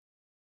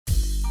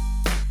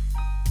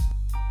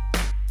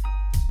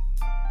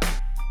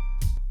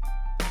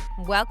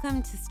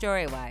Welcome to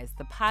Storywise,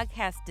 the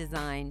podcast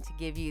designed to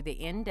give you the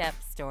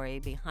in-depth story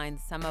behind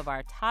some of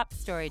our top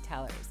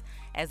storytellers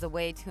as a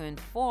way to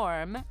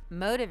inform,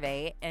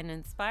 motivate, and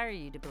inspire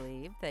you to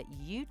believe that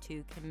you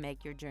too can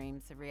make your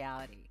dreams a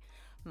reality.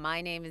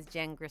 My name is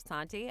Jen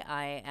Grisanti.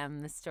 I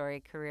am the story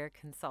career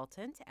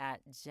consultant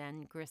at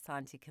Jen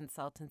Grisanti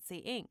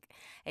Consultancy, Inc.,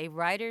 a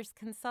writer's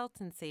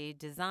consultancy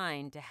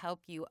designed to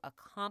help you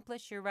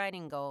accomplish your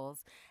writing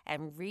goals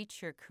and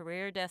reach your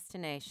career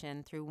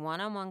destination through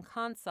one-on-one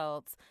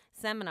consults,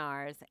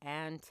 seminars,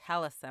 and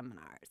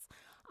teleseminars.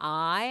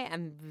 I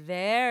am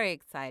very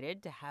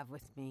excited to have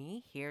with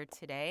me here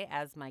today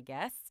as my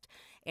guest,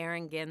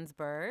 Aaron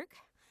GINSBURG.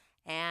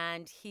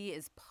 And he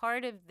is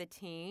part of the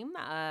team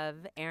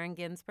of Aaron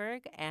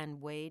GINSBURG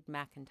and Wade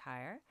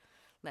McIntyre.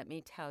 Let me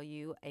tell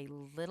you a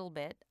little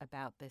bit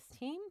about this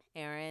team.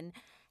 Aaron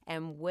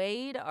and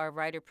Wade are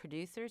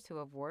writer-producers who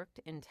have worked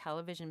in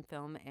television,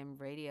 film, and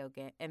video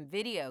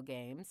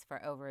games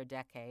for over a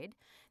decade.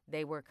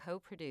 They were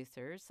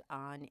co-producers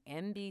on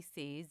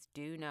NBC's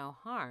Do No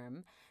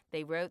Harm.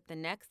 They wrote the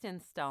next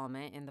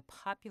installment in the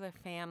popular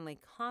family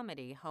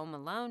comedy Home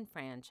Alone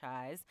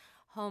franchise,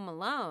 Home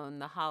Alone,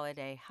 The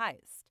Holiday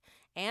Heist.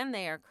 And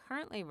they are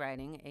currently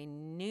writing a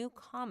new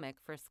comic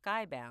for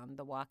Skybound,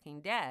 The Walking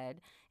Dead,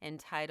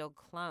 entitled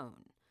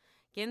Clone.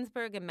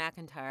 GINSBURG and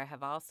McIntyre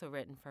have also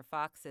written for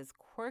Fox's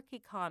quirky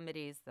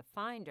comedies The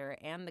Finder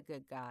and The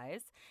Good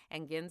Guys,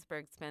 and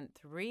GINSBURG spent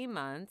 3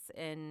 months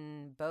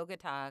in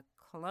Bogota,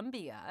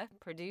 Colombia,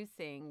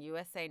 producing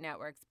USA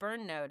Network's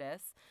Burn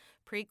Notice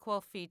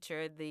prequel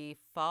feature The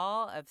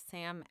Fall of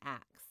Sam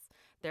Axe.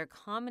 Their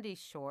comedy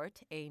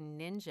short, A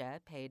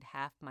Ninja Paid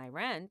Half My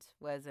Rent,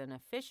 was an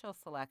official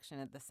selection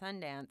at the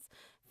Sundance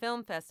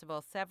Film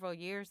Festival several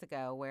years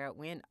ago, where it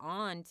went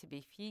on to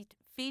be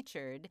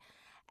featured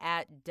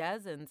at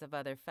dozens of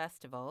other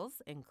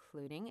festivals,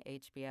 including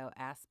HBO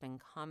Aspen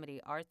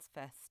Comedy Arts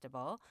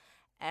Festival,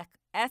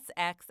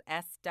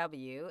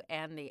 SXSW,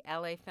 and the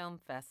LA Film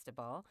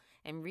Festival.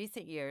 In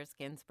recent years,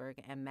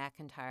 GINSBURG and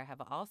McIntyre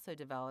have also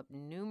developed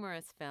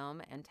numerous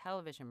film and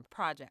television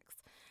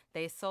projects.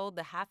 They sold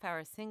the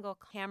half-hour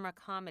single-camera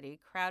comedy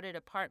Crowded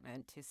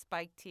Apartment to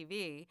Spike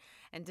TV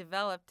and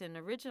developed an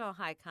original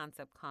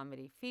high-concept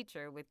comedy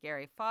feature with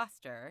Gary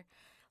Foster.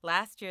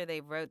 Last year, they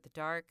wrote the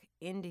dark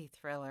indie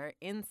thriller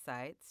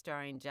Insight,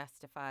 starring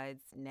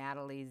Justified's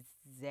Natalie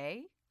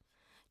Zay,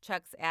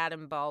 Chuck's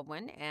Adam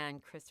Baldwin,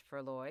 and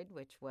Christopher Lloyd,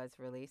 which was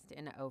released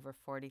in over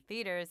 40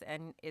 theaters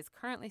and is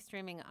currently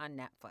streaming on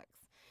Netflix.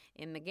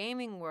 In the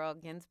gaming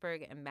world,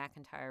 GINSBURG and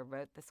McIntyre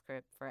wrote the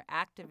script for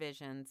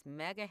Activision's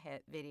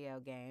mega-hit video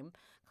game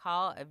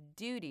Call of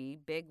Duty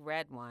Big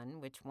Red One,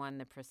 which won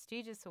the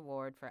prestigious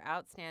award for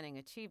Outstanding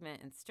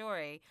Achievement in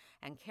Story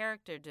and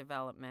Character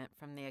Development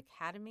from the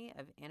Academy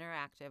of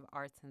Interactive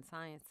Arts and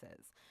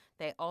Sciences.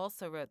 They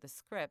also wrote the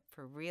script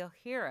for Real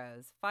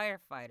Heroes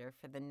Firefighter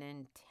for the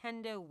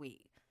Nintendo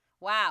Wii.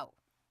 Wow.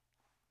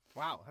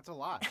 Wow, that's a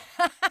lot.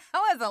 That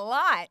was a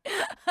lot.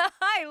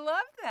 I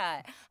love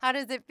that. How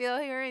does it feel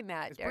hearing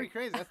that? It's pretty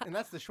crazy,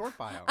 that's the short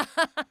bio.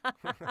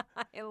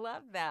 I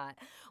love that.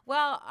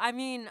 Well, I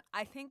mean,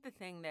 I think the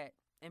thing that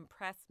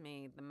impressed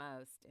me the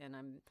most, and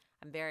I'm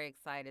very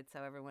excited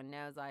so everyone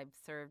knows, I've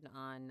served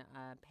on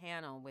a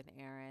panel with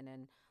Aaron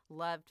and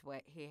loved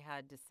what he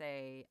had to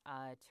say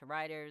to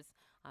writers.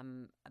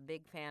 I'm a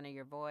big fan of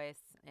your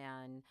voice,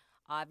 and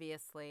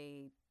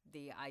obviously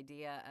the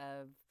idea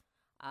of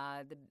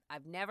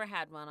I've never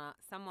had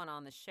someone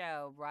on the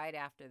show right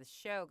after the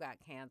show got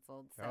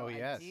canceled. So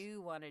yes. I do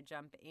want to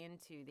jump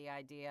into the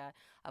idea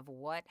of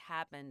what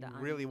happened. You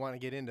really want to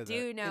get into the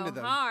Do No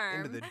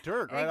Harm. into the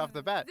dirt right off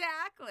the bat.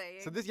 Exactly.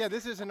 So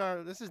this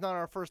is not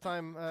our first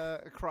time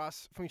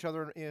across from each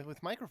other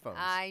with microphones.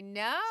 I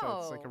know. So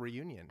it's like a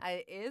reunion.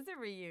 It is a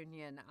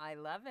reunion. I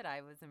love it.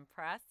 I was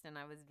impressed, and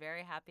I was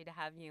very happy to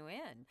have you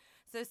in.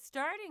 So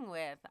starting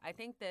with, I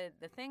think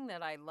the thing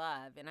that I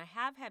love, and I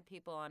have had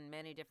people on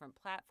many different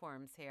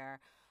platforms here,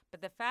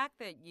 but the fact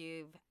that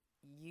you've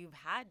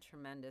had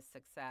tremendous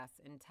success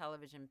in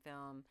television,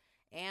 film,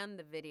 and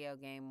the video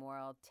game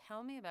world.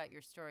 Tell me about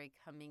your story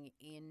coming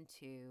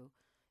into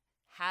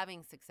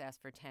having success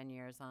for 10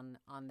 years on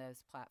those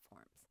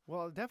platforms.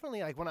 Well,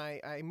 definitely, like when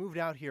I moved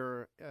out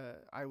here,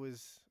 I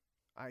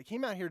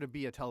came out here to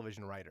be a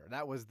television writer.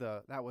 That was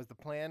the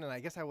plan, and I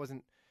guess I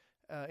wasn't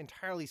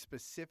entirely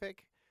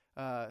specific.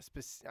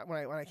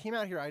 When I came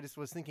out here, I just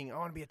was thinking, I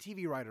want to be a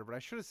TV writer, but I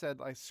should have said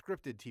a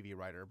scripted TV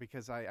writer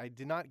because I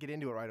did not get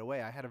into it right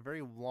away. I had a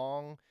very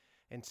long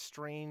and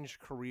strange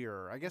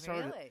career. I guess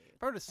really?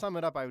 If I were to sum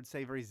it up, I would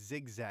say very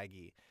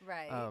zigzaggy.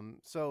 Right.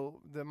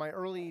 So my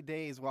early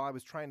days while I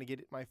was trying to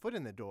get my foot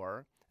in the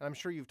door, and I'm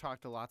sure you've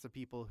talked to lots of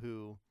people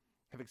who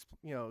have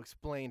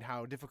explained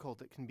how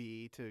difficult it can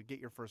be to get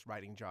your first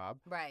writing job.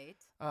 Right.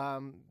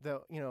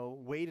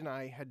 Wade and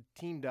I had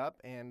teamed up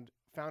and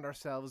found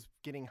ourselves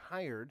getting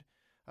hired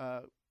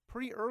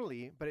pretty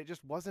early, but it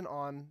just wasn't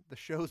on the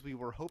shows we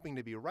were hoping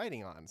to be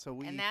writing on. So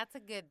and that's a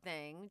good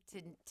thing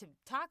to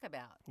talk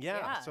about.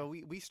 Yeah. So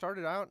we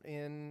started out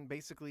in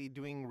basically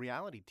doing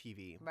reality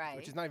TV, Right.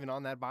 which is not even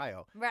on that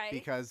bio, Right.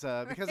 because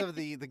of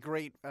the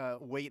great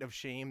weight of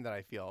shame that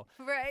I feel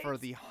Right. for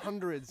the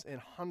hundreds and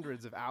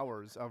hundreds of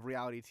hours of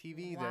reality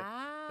TV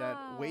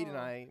that Wade and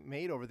I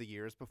made over the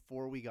years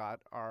before we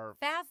got our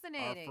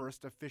Fascinating.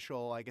 first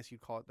official, I guess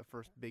you'd call it the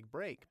first big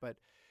break. But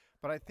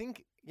I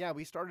think,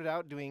 we started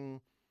out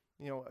doing,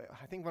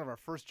 I think one of our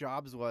first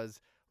jobs was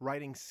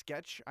writing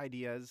sketch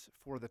ideas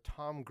for the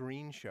Tom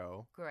Green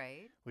show.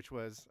 Great. Which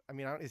was,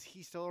 is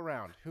he still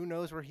around? Who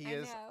knows where he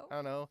is? Know. I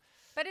don't know.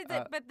 But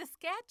but the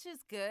sketch is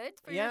good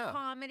for your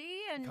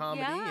comedy and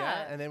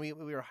And then we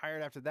were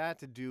hired after that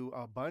to do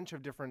a bunch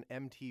of different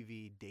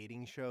MTV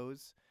dating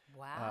shows.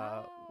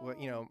 Wow.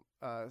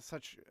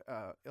 Such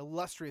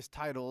illustrious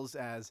titles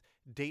as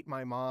Date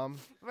My Mom,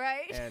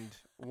 right, and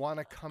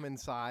Wanna Come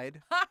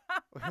Inside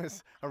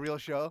was a real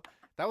show.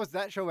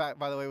 That show,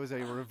 by the way, was a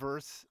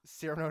reverse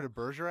Cyrano de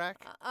Bergerac.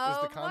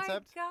 Was the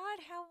concept. Oh my God,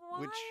 how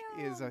wild!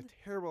 Which is a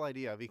terrible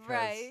idea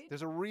because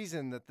there's a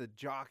reason that the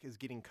jock is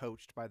getting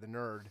coached by the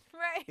nerd.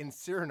 Right. In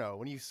Cyrano,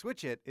 when you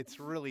switch it, it's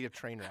really a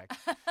train wreck.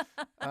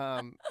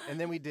 And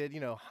then we did,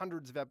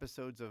 hundreds of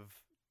episodes of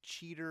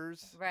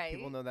Cheaters. Right.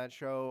 People know that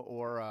show.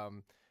 Or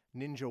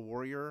Ninja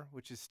Warrior,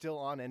 which is still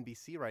on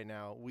NBC right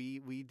now.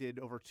 We did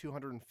over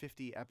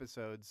 250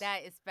 episodes.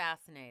 That is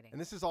fascinating. And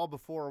this is all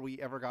before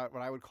we ever got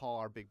what I would call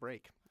our big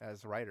break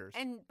as writers.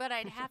 But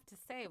I'd have to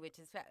say, which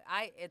is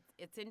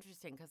it's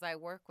interesting because I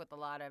work with a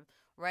lot of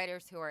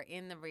writers who are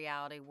in the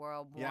reality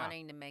world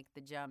wanting to make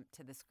the jump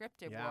to the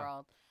scripted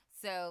world.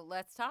 So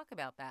let's talk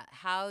about that.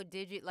 How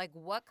did you,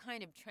 what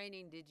kind of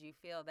training did you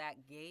feel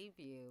that gave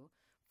you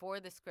for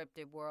the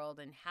scripted world,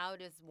 and how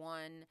does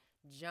one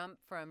jump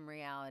from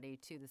reality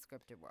to the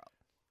scripted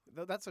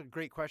world? That's a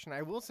great question.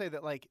 I will say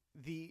that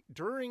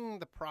during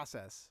the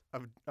process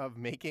of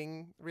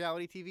making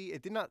reality TV,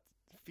 it did not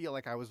feel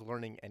like I was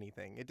learning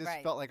anything. It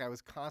just felt like I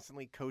was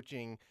constantly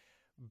coaching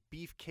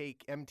beefcake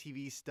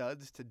MTV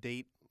studs to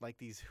date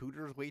these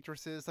Hooters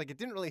waitresses. It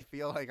didn't really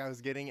feel like I was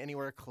getting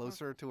anywhere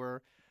closer to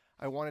where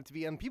I wanted to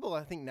be. And people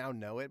I think now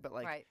know it, but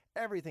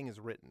everything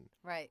is written.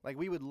 Right.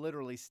 We would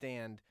literally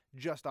stand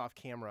just off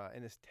camera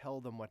and just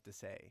tell them what to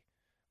say.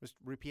 Just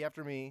repeat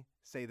after me,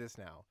 say this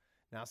now.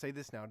 Now say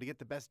this now to get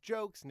the best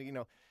jokes. And,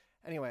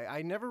 anyway,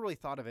 I never really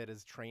thought of it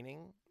as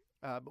training.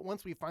 But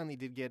once we finally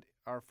did get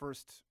our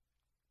first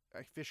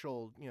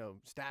official,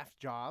 staff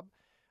job,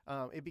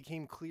 it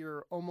became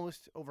clear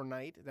almost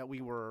overnight that we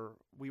were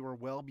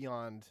well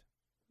beyond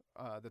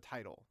the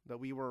title. That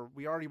we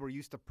already were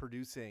used to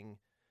producing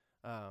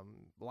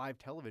live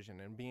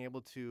television and being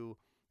able to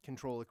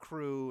control a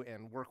crew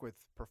and work with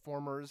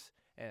performers.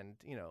 And,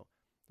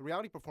 the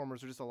reality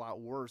performers are just a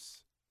lot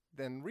worse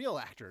than real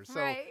actors.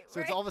 So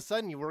it's all of a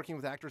sudden you're working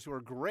with actors who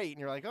are great and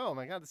you're like, oh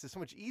my God, this is so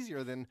much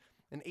easier than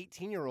an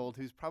 18-year-old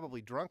who's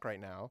probably drunk right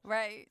now,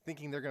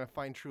 thinking they're going to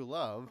find true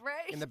love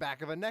in the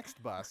back of a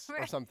next bus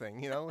or something,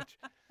 which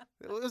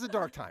it was a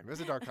dark time. It was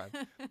a dark time.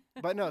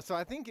 But no, so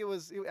I think it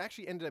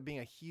actually ended up being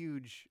a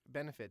huge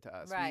benefit to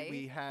us. Right.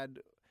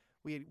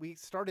 We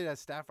started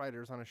as staff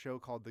writers on a show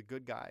called The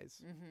Good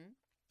Guys.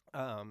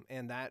 Mm-hmm.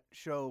 And that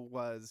show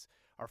was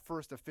our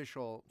first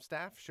official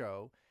staff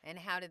show. And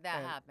how did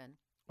that happen?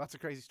 That's a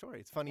crazy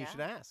story. It's funny you should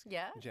ask,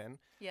 Jen.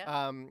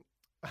 Yeah.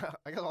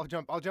 I guess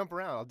I'll jump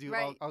around.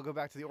 I'll go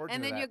back to the origin.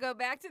 And then of that. you go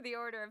back to the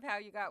order of how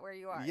you got where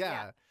you are.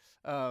 Yeah.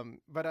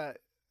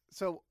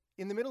 So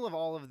in the middle of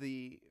all of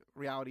the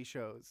reality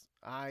shows,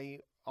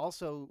 I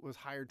also was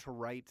hired to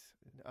write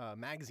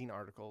magazine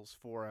articles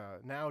for a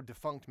now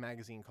defunct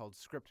magazine called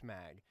Script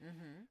Mag.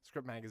 Mm-hmm.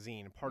 Script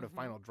Magazine, part of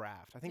Final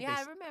Draft.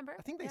 I remember.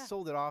 I think they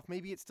sold it off.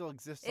 Maybe it still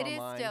exists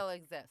online. It still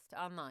exists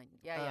online.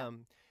 Yeah.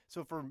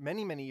 So for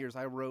many, many years,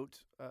 I wrote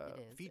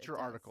feature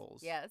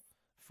articles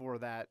for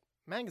that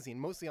magazine,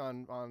 mostly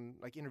on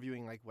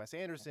interviewing Wes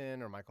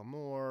Anderson or Michael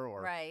Moore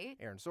or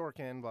Aaron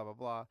Sorkin, blah, blah,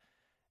 blah.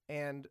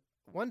 And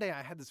one day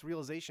I had this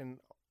realization,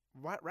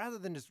 rather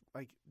than just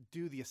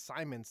do the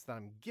assignments that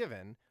I'm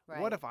given,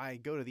 what if I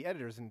go to the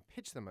editors and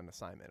pitch them an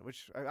assignment?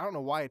 Which I don't know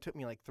why it took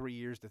me 3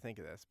 years to think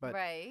of this, but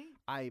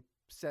I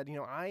said,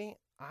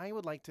 I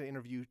would like to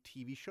interview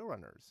TV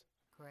showrunners.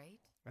 Great.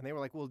 And they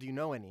were like, well, do you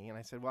know any? And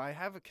I said, well, I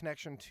have a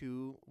connection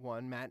to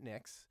one, Matt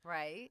Nix.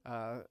 Right.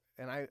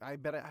 And I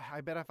bet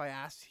if I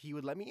asked, he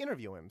would let me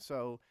interview him.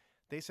 So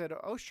they said,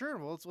 oh, sure.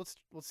 Well,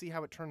 let's see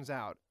how it turns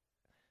out.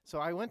 So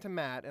I went to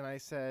Matt and I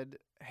said,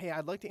 hey,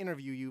 I'd like to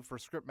interview you for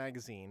Script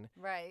Magazine.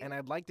 Right. And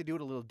I'd like to do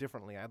it a little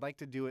differently. I'd like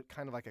to do it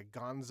kind of like a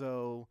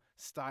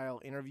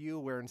Gonzo-style interview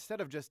where instead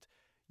of just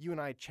you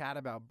and I chat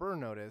about Burn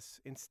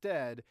Notice,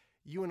 instead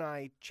you and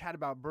I chat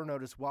about Burn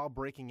Notice while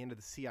breaking into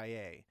the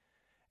CIA.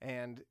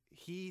 And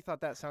he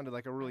thought that sounded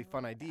like a really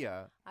fun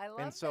idea. I love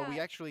And so that. we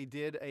actually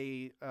did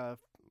a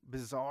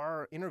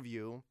bizarre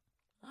interview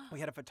We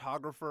had a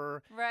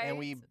photographer, Right. and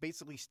we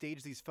basically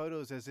staged these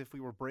photos as if we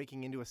were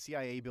breaking into a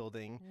CIA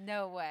building.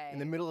 No way. In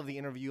the middle of the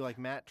interview, like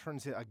Matt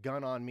turns a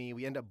gun on me.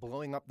 We end up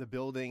blowing up the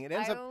building. It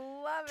ends I up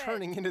love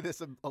turning into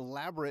this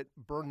elaborate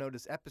Burn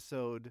Notice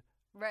episode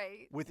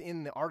Right.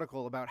 within the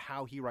article about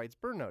how he writes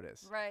Burn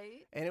Notice.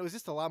 Right. And it was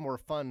just a lot more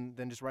fun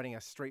than just writing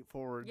a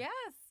straightforward Yes,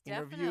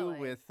 interview definitely.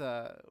 with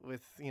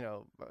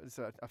it's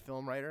a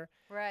film writer.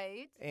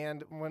 Right.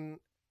 And when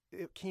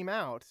it came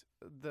out,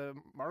 the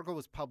article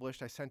was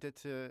published. I sent it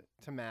to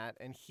Matt,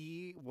 and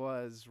he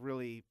was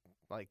really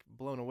like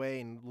blown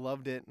away and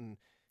loved it. And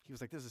he was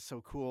like, "This is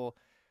so cool."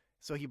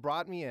 So he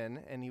brought me in,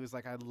 and he was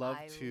like, "I'd love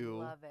to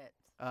love it.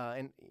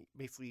 and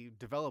basically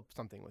develop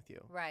something with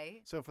you."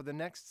 Right. So for the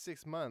next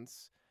 6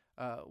 months,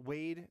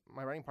 Wade,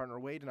 my writing partner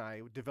Wade, and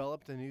I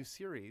developed a new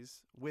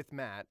series with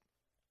Matt,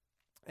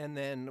 and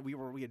then we'd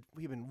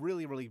been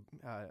really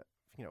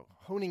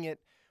honing it.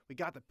 We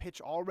got the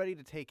pitch all ready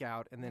to take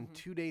out, and then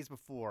 2 days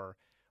before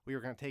we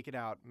were going to take it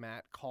out,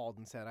 Matt called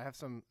and said, "I have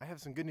some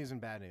good news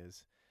and bad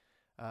news.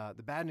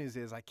 The bad news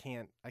is I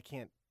can't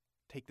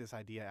take this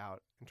idea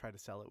out and try to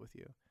sell it with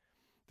you.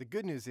 The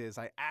good news is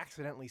I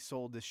accidentally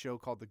sold this show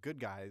called The Good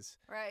Guys.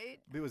 Right.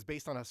 It was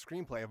based on a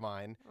screenplay of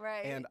mine,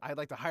 Right. and I'd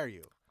like to hire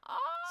you." Oh,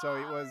 So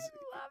it was.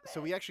 I love So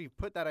it. we actually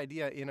put that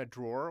idea in a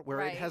drawer where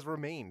Right. it has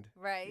remained.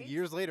 Right.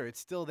 Years later, it's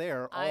still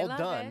there, I all love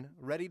done, it.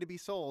 ready to be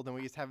sold, and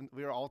we just haven't.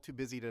 We were all too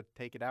busy to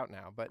take it out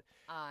now. But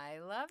I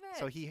love it.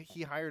 so he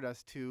hired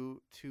us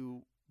to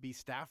be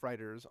staff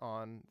writers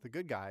on The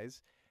Good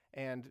Guys,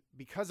 and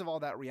because of all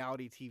that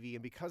reality TV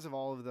and because of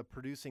all of the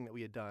producing that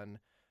we had done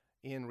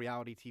in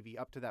reality TV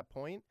up to that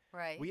point,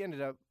 Right. we ended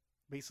up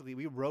basically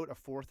we wrote a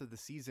fourth of the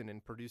season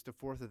and produced a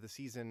fourth of the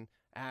season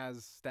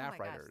as staff oh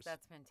my writers. Gosh,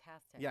 that's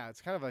fantastic. Yeah,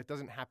 it's kind of like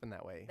doesn't happen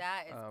that way.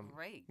 That is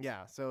great.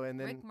 Yeah. So and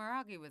then Rick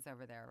Maragi was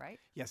over there, right?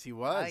 yes, he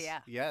was. Oh,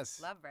 yeah.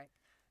 Yes. Love Rick.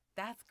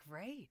 That's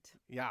great.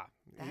 Yeah.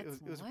 That's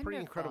it was a pretty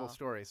incredible wonderful.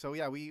 story. So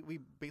yeah, we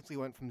basically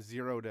went from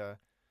 0 to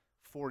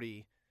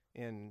 40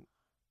 in.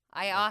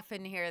 I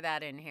often hear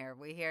that in here.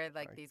 We hear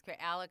like Right. these.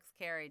 Alex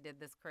Carey did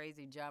this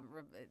crazy jump.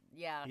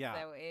 Yeah. Yeah.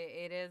 So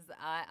it is.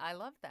 I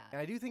love that.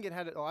 And I do think it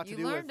had a lot You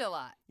to do learned with. a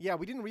lot. Yeah,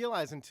 we didn't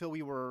realize until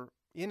we were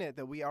in it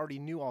that we already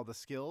knew all the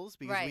skills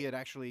because Right. we had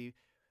actually,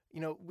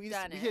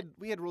 Done it.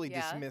 we had really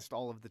Yeah. dismissed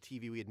all of the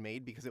TV we had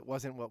made because it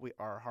wasn't what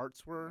our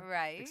hearts were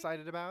Right.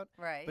 excited about.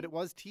 Right. But it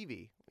was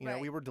TV. We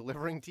Right. were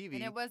delivering TV,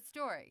 and it was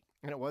story.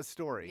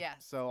 story.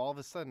 Yes. So all of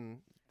a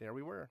sudden, there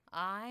we were.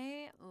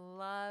 I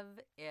love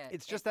it.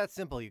 It's just that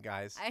simple, you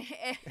guys.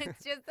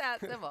 It's just that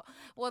simple.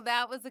 Well,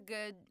 that was a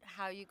good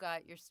how you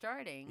got your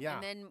starting. Yeah.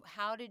 And then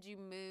how did you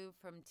move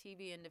from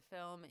TV into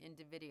film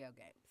into video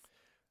games?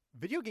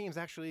 Video games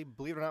actually,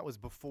 believe it or not, was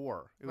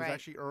before. It was Right.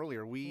 actually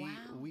earlier.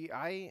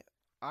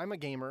 I'm a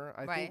gamer.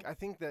 Right. I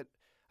think that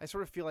I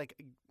sort of feel like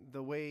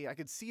the way I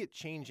could see it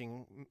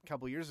changing a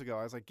couple years ago.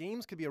 I was like,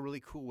 games could be a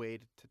really cool way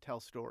to tell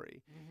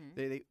story. Mm-hmm.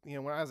 They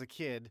when I was a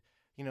kid,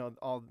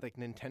 all like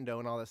Nintendo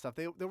and all that stuff.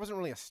 There wasn't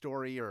really a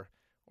story or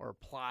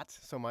plot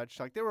so much.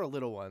 Like there were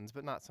little ones,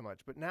 but not so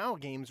much. But now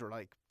games are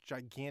like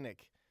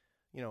gigantic,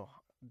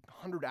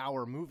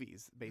 100-hour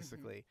movies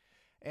basically.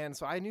 And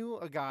so I knew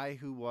a guy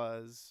who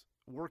was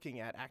working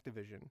at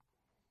Activision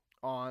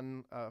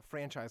on a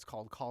franchise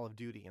called Call of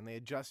Duty, and they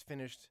had just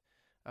finished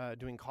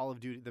doing Call of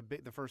Duty,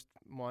 the first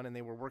one, and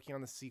they were working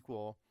on the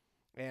sequel.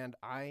 And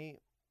I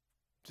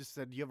just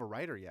said, "Do you have a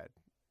writer yet?"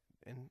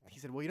 And he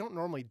said, "Well, you don't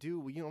normally do.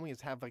 We normally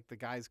just have like the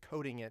guys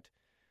coding it.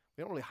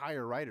 We don't really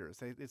hire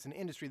writers. It's an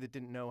industry that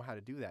didn't know how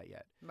to do that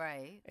yet."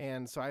 Right.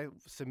 And so I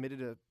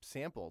submitted a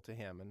sample to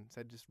him and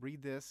said, "Just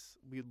read this.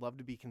 We'd love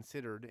to be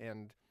considered."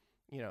 And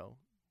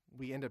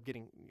we ended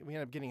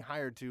up getting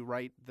hired to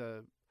write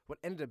what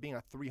ended up being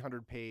a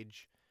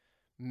 300-page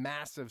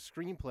massive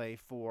screenplay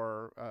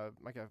for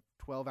like a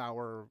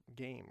 12-hour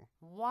game.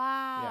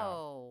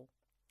 Wow.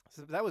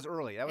 So that was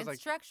early. That was And like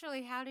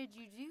structurally, how did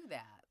you do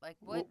that? Like,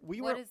 Well,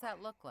 what does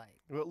that look like?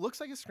 well, it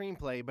looks like a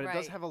screenplay, but it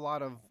does Right. have a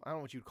lot of I don't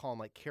know what you'd call them,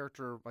 like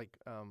character like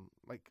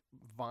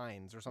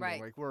vines or something. Right.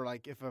 Like where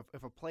like if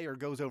a player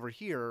goes over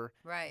here,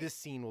 Right. this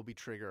scene will be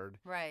triggered.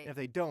 Right. And if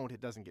they don't,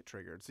 it doesn't get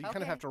triggered. So you kind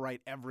of Okay. have to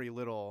write every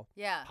little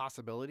Yeah.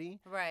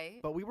 possibility.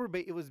 Right. But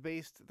it was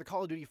based, the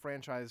Call of Duty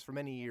franchise for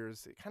many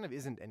years, it kind of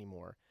isn't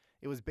anymore.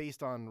 It was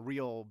based on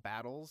real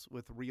battles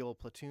with real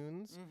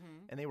platoons,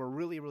 Mm-hmm. and they were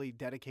really, really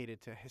dedicated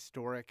to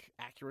historic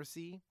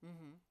accuracy.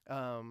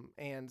 Mm-hmm.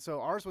 And so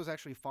ours was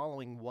actually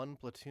following one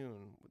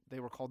platoon. They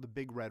were called the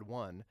Big Red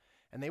One,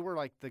 and they were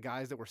like the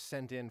guys that were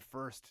sent in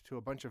first to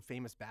a bunch of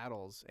famous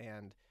battles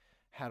and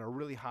had a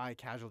really high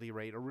casualty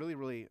rate, a really,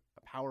 really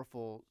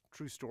powerful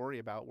true story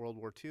about World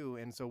War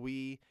II. And so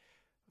we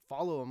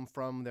follow them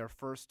from their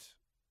first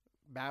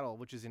battle,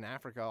 which is in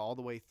Africa, all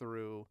the way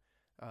through,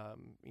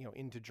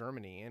 into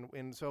Germany.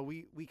 And so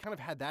we kind of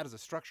had that as a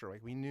structure.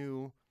 Like we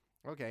knew,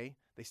 okay,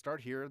 they start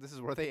here. This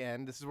is where they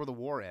end. This is where the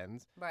war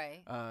ends.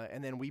 Right.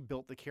 And then we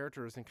built the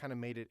characters and kind of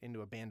made it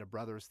into a Band of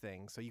Brothers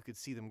thing. So you could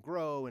see them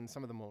grow and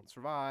some of them won't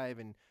survive.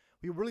 And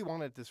we really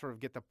wanted to sort of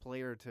get the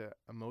player to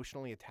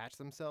emotionally attach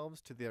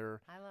themselves to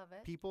their I love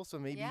it. people, so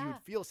maybe Yeah.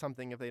 you'd feel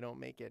something if they don't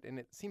make it, and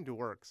it seemed to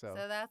work. So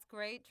that's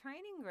great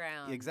training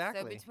ground.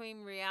 Exactly. So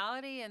between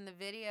reality and the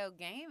video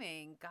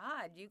gaming,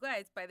 God, you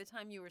guys, by the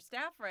time you were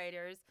staff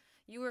writers,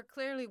 you were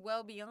clearly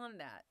well beyond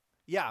that.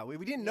 yeah, we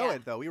didn't know Yeah.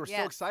 it though. We were so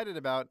Yes. excited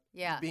about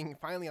Yeah. being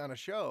finally on a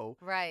show,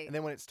 Right. and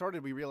then when it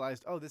started, we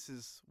realized, oh,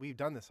 we've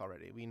done this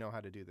already. We know how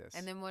to do this.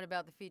 And then what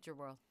about the feature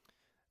world?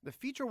 The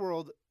feature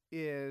world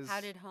is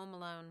How did Home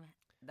Alone,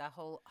 the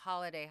whole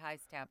holiday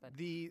heist happen?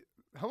 the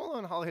Home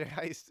Alone Holiday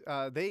Heist.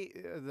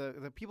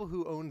 The people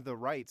who owned the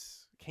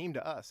rights came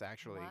to us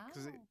actually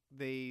because Wow.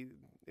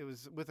 it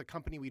was with a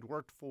company we'd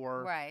worked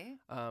for, Right.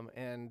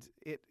 and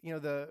it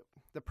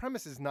the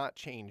premise is not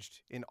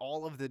changed in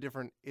all of the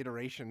different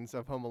iterations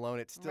of Home Alone.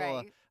 It's still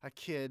Right. a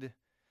kid,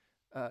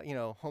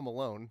 Home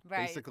Alone,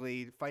 Right.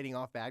 basically fighting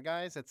off bad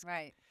guys.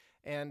 Right.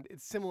 And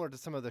it's similar to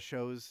some of the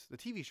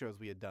TV shows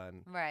we had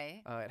done.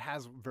 Right. It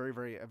has a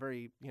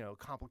very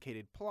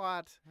complicated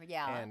plot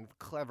Yeah. and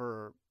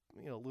clever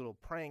little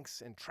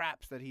pranks and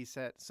traps that he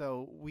set.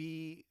 So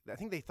I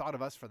think they thought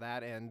of us for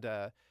that. And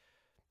I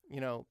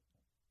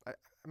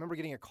remember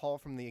getting a call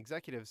from the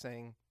executive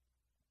saying,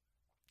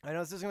 I know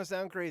this is going to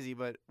sound crazy,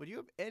 but would you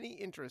have any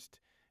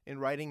interest in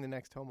writing the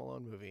next Home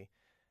Alone movie?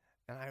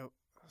 And I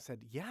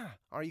said, yeah.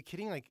 Are you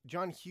kidding? Like,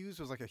 John Hughes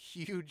was like a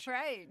huge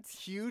Right.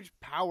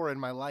 power in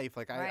my life.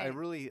 Like, I Right.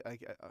 really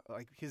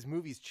like his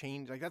movies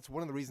changed. Like, that's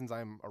one of the reasons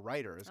I'm a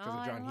writer is because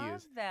of John I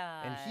Hughes. love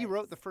that. And he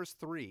wrote the first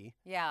 3.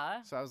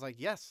 Yeah. So I was like,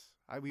 yes,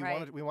 we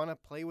Right. want to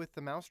play with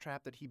the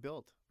mousetrap that he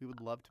built. We would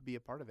love to be a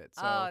part of it.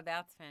 So, Oh,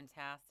 that's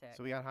fantastic.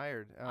 so we got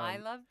hired. I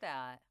love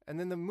that. And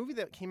then the movie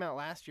that came out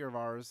last year of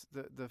ours,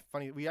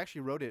 we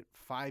actually wrote it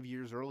 5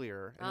 years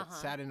earlier, and it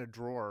sat in a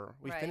drawer.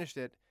 We Right. finished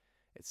it.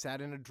 It sat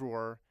in a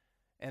drawer.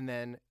 And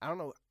then, I don't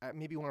know,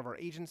 maybe one of our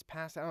agents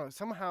passed. I don't know.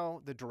 Somehow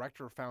the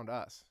director found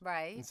us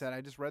Right. and said, I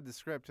just read the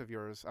script of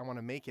yours. I want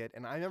to make it.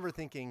 And I remember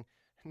thinking,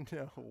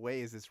 no way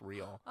is this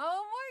real.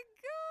 Oh my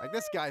God. Like,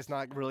 this guy's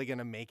not really going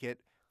to make it.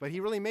 But he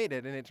really made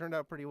it, and it turned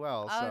out pretty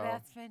well. Oh, so,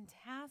 that's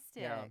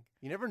fantastic. yeah.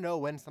 You never know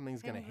when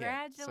something's going to hit.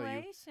 So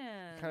Congratulations.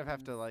 you kind of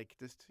have to, like,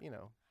 just,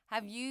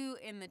 Have you,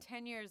 in the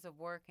 10 years of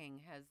working,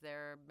 has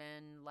there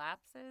been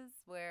lapses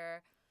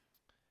where,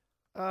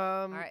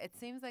 or it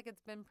seems like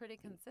it's been pretty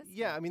consistent?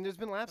 Yeah, I mean, there's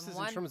been lapses from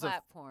one in terms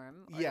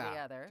platform or the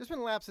other. There's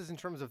been lapses in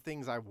terms of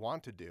things I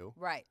want to do,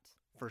 Right.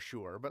 for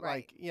sure. But Right.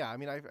 like, yeah, I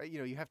mean,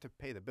 you have to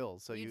pay the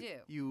bills. So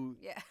You do.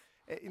 Yeah.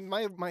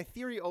 My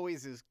theory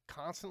always is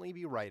constantly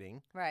be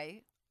writing,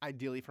 Right.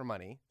 ideally for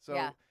money. So,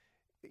 Yeah.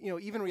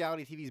 Even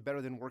reality TV is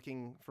better than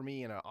working for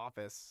me in an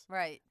office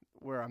Right.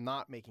 where I'm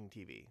not making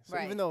TV. So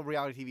Right. even though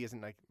reality TV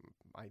isn't like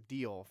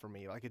ideal for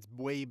me, like it's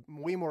way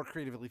more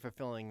creatively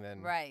fulfilling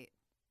than Right.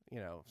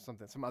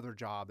 some other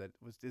job that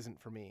isn't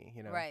for me.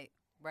 Right.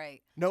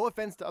 Right. No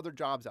offense to other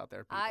jobs out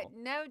there, people.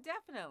 No,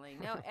 definitely.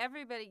 No,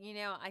 everybody,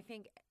 I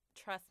think,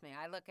 trust me,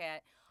 I'm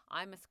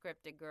a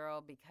scripted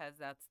girl because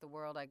that's the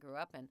world I grew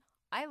up in.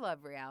 I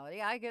love reality.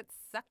 I get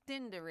sucked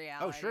into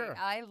reality. Oh, sure.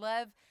 I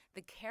love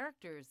the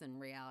characters in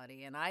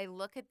reality. And I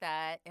look at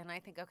that and I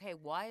think, okay,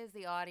 why is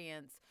the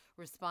audience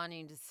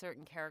responding to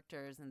certain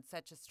characters in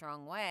such a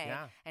strong way?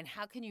 Yeah. And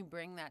how can you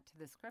bring that to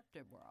the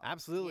scripted world?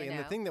 Absolutely. you And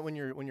the know? thing that when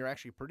you're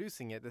actually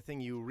producing it, the thing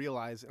you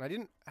realize, and I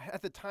didn't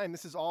at the time,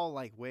 this is all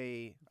like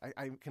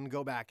I can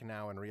go back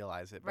now and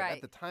realize it, but Right.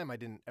 at the time I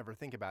didn't ever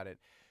think about it.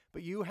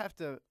 But you have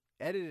to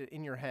edit it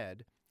in your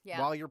head Yeah.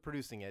 while you're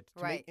producing it.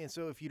 Right. And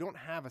so if you don't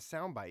have a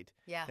soundbite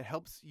Yeah. that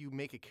helps you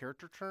make a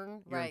character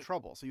turn, you're in Right.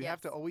 trouble. So you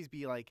have to Yes. always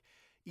be like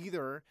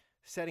either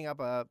setting up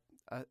a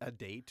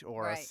date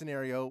or a Right.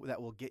 scenario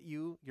that will get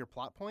you your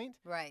plot point.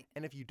 Right.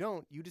 And if you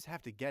don't, you just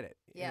have to get it.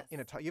 Yes. You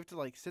have to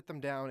like sit them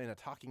down in a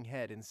talking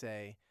head and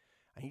say,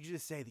 I need you to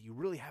say that you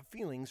really have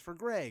feelings for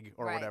Greg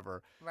or Right.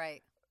 whatever.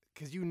 Right.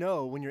 Because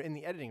when you're in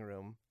the editing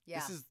room,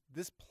 Yeah.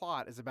 this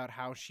plot is about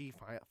how she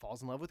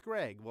falls in love with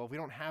Greg. Well, if we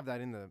don't have that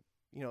in the,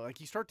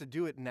 like you start to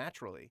do it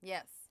naturally.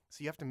 Yes.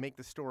 So you have to make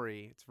the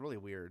story. It's really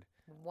weird.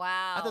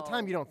 Wow. At the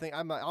time, you don't think,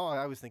 all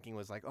I was thinking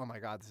was like, oh my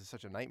God, this is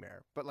such a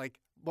nightmare. But like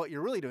what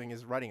you're really doing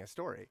is writing a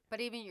story. But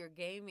even your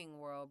gaming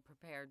world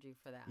prepared you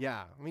for that.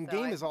 Yeah. I mean, So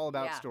game is all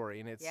about yeah. story.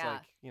 And it's Yeah.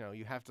 like,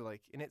 you have to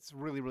like, and it's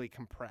really, really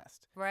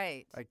compressed.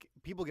 Right. Like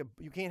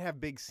you can't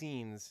have big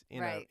scenes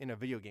in Right. a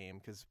video game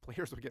because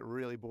players will get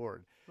really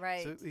bored.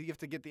 Right. So you have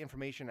to get the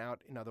information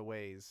out in other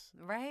ways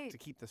Right. to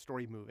keep the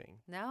story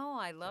moving. No,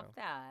 I love So.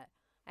 that.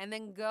 And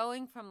then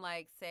going from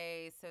like,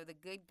 say, the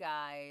good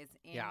guys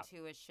Yeah.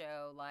 into a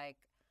show like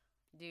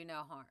Do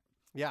No Harm.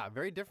 Yeah,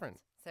 very different.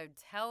 So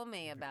tell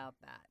me about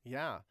that.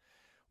 Yeah.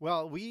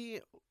 Well,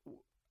 we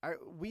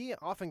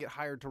often get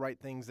hired to write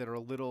things that are a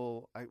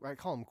little, I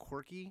call them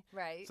quirky.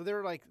 Right. So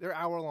they're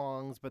hour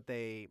longs, but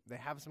they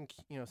have some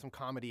some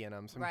comedy in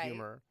them, some Right.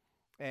 humor.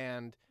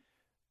 And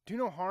Do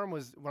No Harm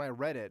was, when I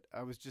read it,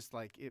 I was just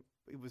like it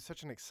was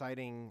such an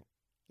exciting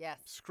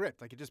Yes.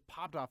 script. Like it just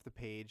popped off the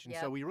page. And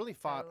so Yep, we really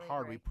fought totally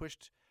hard. agree. We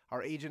pushed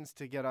our agents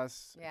to get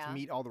us Yeah. to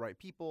meet all the right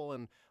people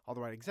and all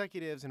the right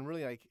executives and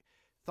really like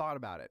thought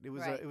about it. It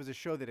was Right. it was a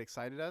show that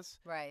excited us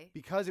Right.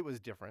 because it was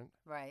different.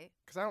 Right.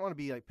 Because I don't want to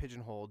be like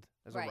pigeonholed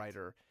as Right. a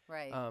writer.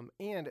 Right.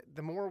 And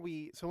the more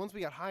once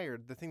we got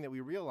hired, the thing that we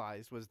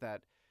realized was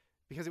that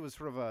because it was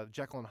sort of a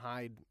Jekyll and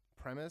Hyde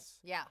premise,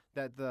 Yeah.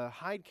 that the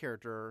Hyde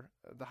character,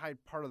 the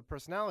Hyde part of the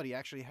personality,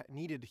 actually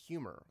needed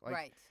humor.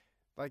 Right.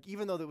 Like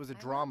even though there was a I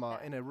love drama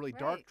that. and a really Right.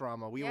 dark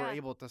drama, we were Yeah.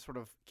 able to sort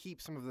of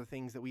keep some of the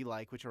things that we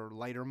like, which are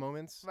lighter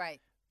moments,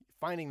 Right.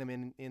 finding them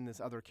in this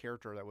other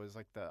character that was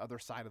like the other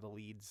side of the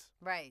lead's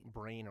Right.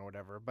 brain or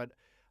whatever. But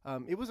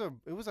it was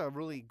a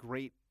really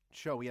great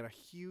show. We had a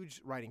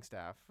huge writing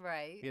staff.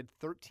 Right. We had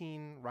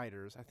 13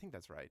 writers. I think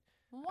that's right.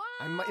 Wow.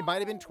 It might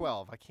have been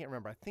 12. I can't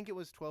remember. I think it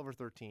was 12 or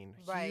 13.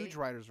 Right. Huge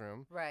writers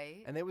room.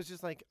 Right. And it was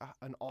just like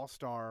an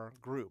all-star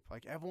group.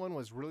 Like everyone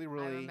was really, I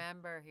really.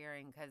 remember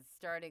hearing, because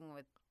starting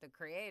with the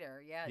creator,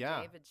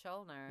 Yeah. David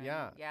Schulner. and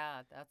Yeah.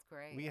 Yeah, that's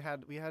great. We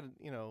had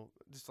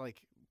just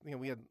like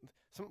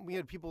we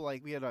had people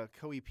like we had a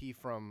co-EP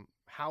from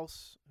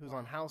House who's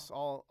on Wow. House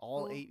all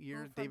Who- 8 who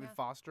years. from David House?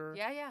 Foster.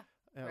 Yeah.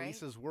 Right.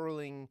 Lisa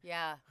Zwirling.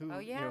 Yeah. Who Oh,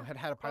 yeah.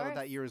 had a pilot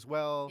that course. year as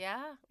well.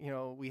 Yeah.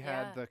 We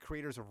had Yeah. the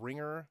creators of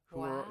Ringer who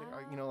Wow.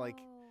 were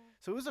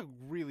so it was a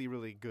really,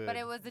 really good. But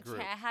it was group.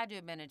 it had to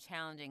have been a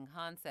challenging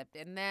concept.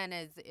 And then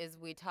as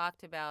we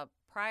talked about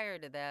prior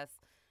to this,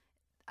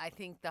 I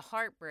think the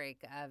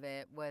heartbreak of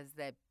it was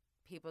that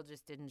people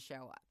just didn't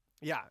show up.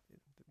 Yeah.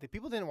 The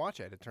people didn't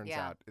watch it. It turns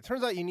Yeah. out. It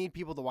turns out you need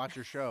people to watch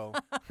your show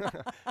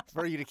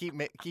for you to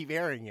keep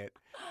airing it.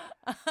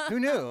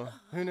 Who knew?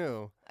 Who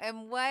knew?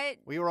 And what?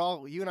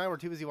 You and I were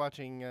too busy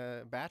watching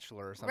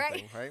Bachelor or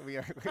something, right?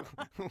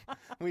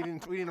 We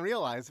didn't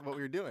realize what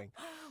we were doing.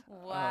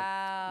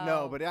 Wow.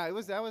 No, but yeah,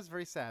 that was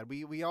very sad.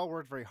 We all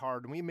worked very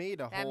hard, and we made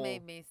a That whole.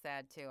 made me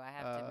sad too. I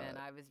have to admit,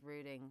 I was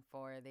rooting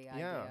for the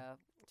idea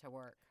to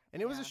work.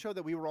 And it was a Yeah. show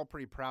that we were all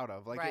pretty proud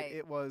of. Like Right.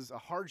 it was a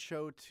hard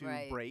show to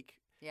Right. break.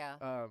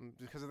 Yeah.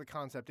 Because of the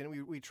concept,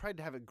 and we tried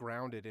to have it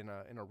grounded in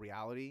a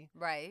reality,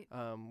 Right.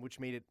 which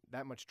made it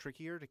that much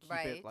trickier to keep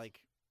Right. it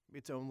like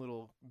its own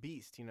little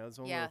beast, its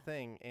own Yeah. little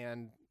thing.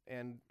 And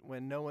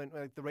when no one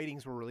the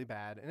ratings were really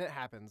bad, and it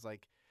happens.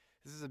 Like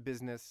this is a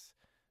business.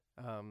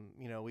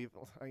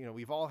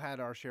 We've all had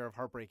our share of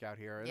heartbreak out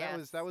here, and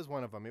Yes. that was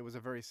one of them. It was a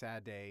very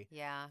sad day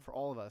Yeah. for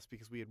all of us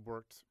because we had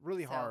worked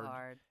really So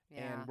hard,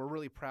 Yeah. and we're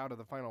really proud of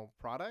the final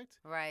product.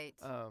 Right.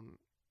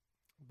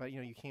 But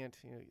you can't.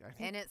 I think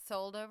And it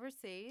sold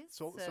overseas,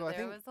 So so I there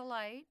think was a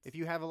light. if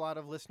you have a lot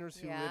of listeners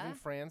who live Yeah. in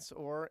France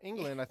or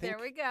England, I think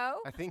there we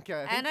go. I think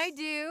And I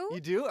do. You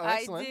do? Oh, I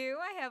excellent. do.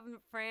 I have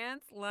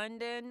France,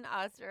 London,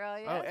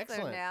 Australia. Oh, So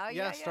excellent.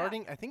 now,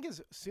 Starting I think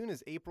as soon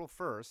as April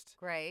 1st,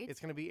 Great. it's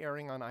going to be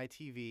airing on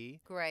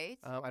ITV. Great.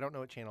 I don't know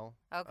what channel.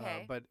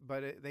 Okay. But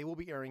they will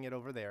be airing it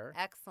over there.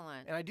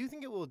 Excellent. And I do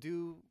think it will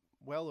do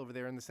well over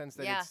there in the sense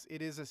that Yeah.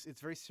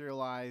 it's very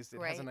serialized. It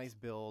has a Great. nice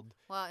build.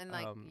 Well,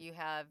 and you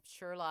have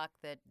Sherlock,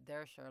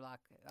 their Sherlock.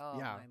 Oh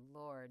Yeah. my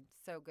Lord,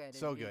 so good.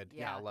 So And you- good.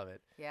 Yeah, I love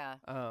it. Yeah.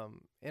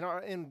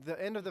 And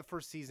the end of the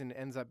first season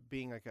ends up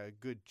being like a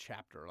good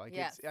chapter. Like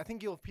Yes. I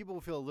think people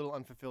will feel a little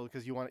unfulfilled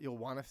because you'll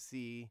want to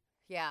see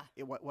Yeah.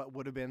 what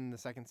would have been the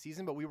second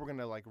season, but we were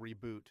gonna like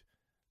reboot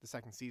the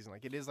second season.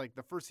 Like it is like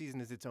the first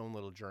season is its own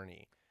little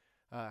journey.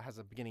 Has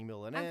a beginning,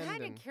 middle, and I'm end.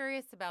 kind of and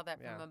curious about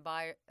that Yeah. from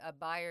a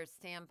buyer's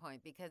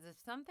standpoint, because if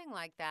something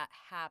like that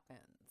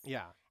happens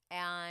yeah,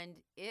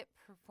 and it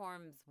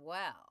performs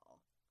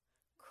well,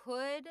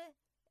 could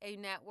a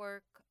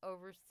network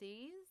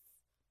overseas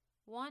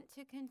want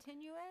to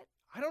continue it?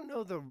 I don't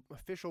know the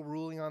official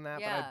ruling on that,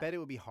 but Yeah. I bet it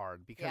would be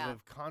hard because Yeah.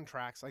 of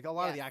contracts. Like a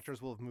lot of the Yes.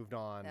 actors will have moved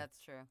on. That's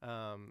true.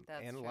 and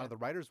That's a lot true. of the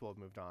writers will have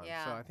moved on. So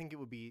Yeah. I think it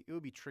would be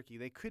tricky.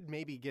 They could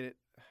maybe get it.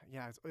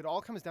 Yeah, it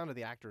all comes down to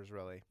the actors,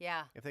 really.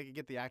 Yeah. If they could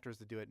get the actors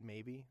to do it,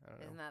 maybe. I don't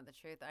know. Isn't that the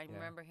truth? I Yeah.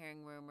 remember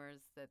hearing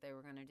rumors that they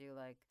were going to do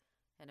like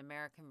an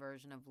American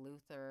version of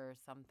Luther or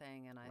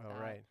something, and I Oh, thought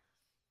right.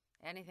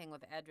 anything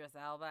with Idris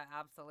Elba,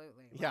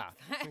 absolutely. Yeah.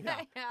 Let's-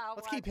 Yeah. I'll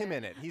Let's keep watch him it.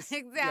 in it. He's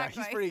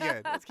Exactly. he's pretty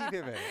good. Let's keep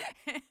him in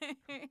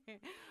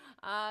it.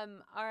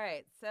 All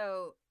right,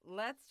 so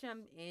let's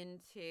jump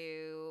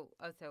into.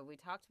 So we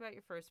talked about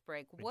your first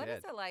break. We What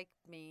is did. it like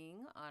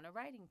being on a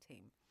writing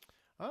team?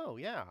 Oh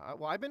yeah.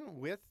 Well, I've been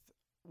with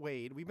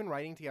Wade. We've been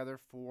writing together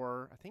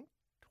for I think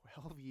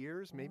 12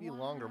 years, maybe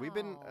longer. We've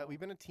been Wow.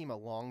 a team a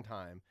long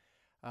time.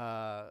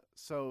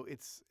 So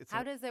it's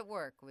How does it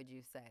work? Would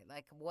you say,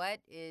 like, what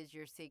is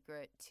your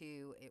secret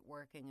to it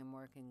working and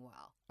working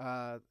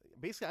well?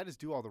 basically I just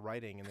do all the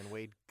writing and then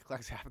Wade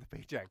collects half of the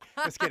paycheck.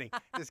 Just kidding.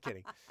 Just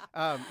kidding.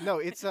 No,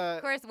 it's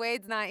Of course,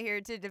 Wade's not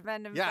here to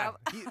defend yeah,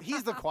 himself.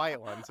 he's the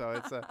quiet one. So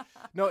it's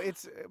no,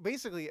 it's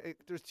basically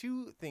there's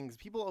two things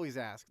people always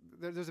ask.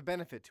 There's a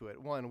benefit to it.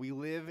 One, we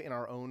live in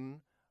our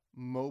own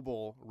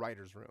mobile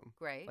writer's room.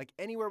 Great. Like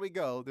anywhere we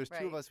go, there's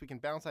two of Right. us. We can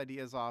bounce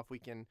ideas off. We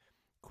can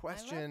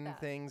question that.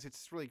 things.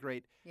 It's really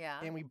great.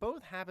 yeah. And we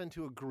both happen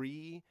to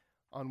agree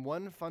on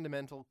one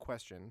fundamental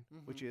question,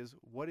 which Mhm. is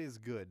what is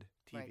good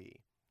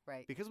TV?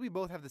 Right. Because we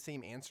both have the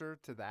same answer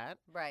to that,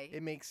 Right.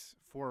 it makes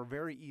for a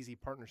very easy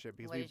partnership.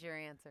 Because What is your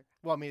answer?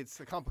 Well, I mean, it's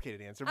a complicated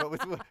answer, but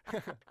with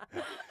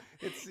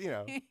it's,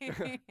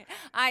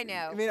 I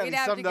know. it may not We'd be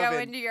have to summed go up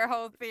in- into your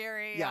whole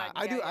theory. yeah, on-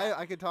 I do. yeah.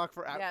 I could talk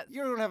for. Yes.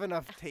 You don't have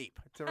enough tape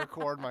to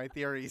record my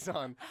theories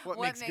on what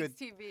makes good.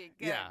 TV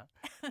good. Yeah,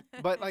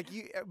 but like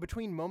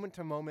between moment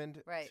to moment,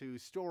 Right. to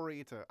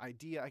story to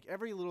idea, like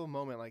every little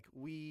moment, like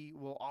we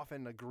will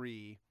often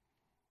agree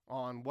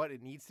on what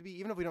it needs to be,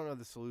 even if we don't know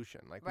the solution.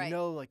 Like we Right.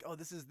 know, like, oh,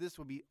 this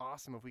would be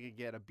awesome if we could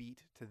get a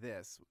beat to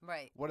this.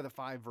 Right. What are the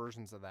 5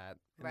 versions of that?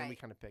 And then we Right.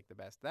 kind of pick the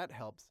best. That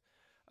helps.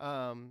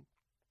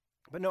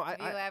 But no, Have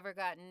you ever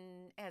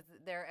gotten? Has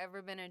there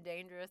ever been a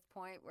dangerous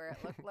point where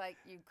it looked like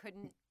you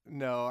couldn't?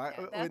 no,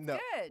 That's no.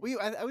 good.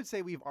 I would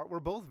say we're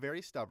both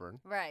very stubborn.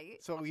 Right.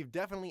 So we've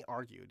definitely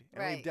argued,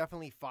 and Right. we've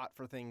definitely fought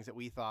for things that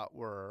we thought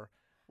were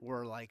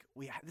like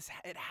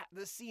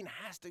this scene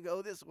has to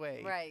go this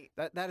way. Right.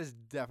 That has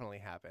definitely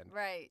happened.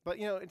 Right. But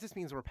it just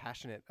means we're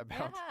passionate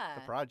about the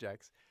Yeah.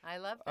 projects. I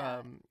love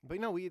that. But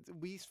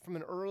we from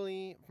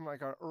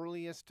our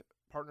earliest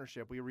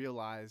partnership, we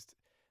realized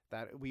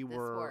that This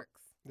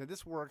works.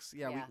 this works.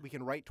 Yeah, Yeah. we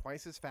can write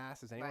twice as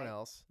fast as anyone Right.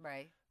 else,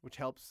 Right. which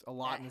helps a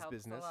lot That in this helps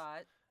business. a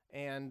lot.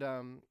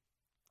 And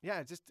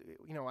yeah, just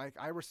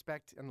I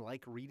respect and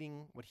like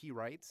reading what he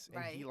writes,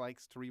 and he Right.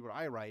 likes to read what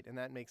I write, and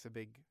that makes a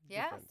big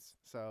Yes. difference.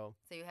 So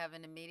So you have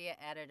an immediate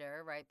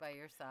editor right by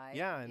your side.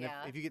 yeah, and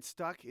if you get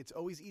stuck, it's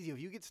always easy. If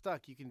you get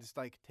stuck, you can just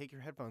like take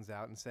your headphones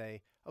out and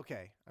say,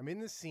 "Okay, I'm in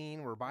this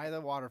scene. We're by the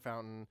water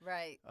fountain.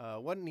 Right.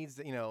 What needs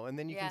to, and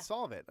then you Yeah. can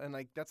solve it." And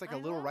like that's like I a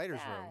little love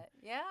writer's room. that.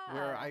 Yeah.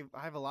 Where I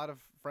have a lot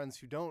of friends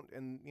who don't,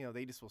 and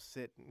they just will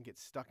sit and get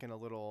stuck in a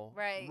little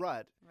Right.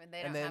 rut. When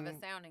they and don't have then- a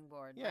sounding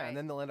board. Yeah, right. and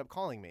then they'll end up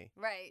calling me,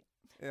 Right.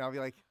 and I'll be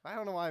like, "I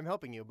don't know why I'm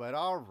helping you, but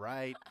all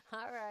right,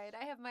 All right.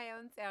 I have my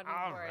own sounding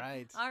all board.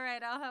 right, All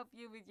right. I'll help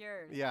you with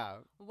yours.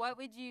 yeah, What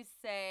would you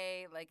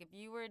say, like, if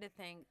you were to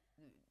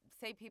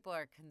say people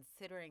are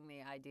considering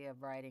the idea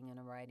of writing in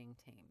a writing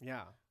team,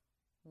 yeah."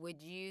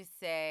 would you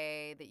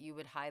say that you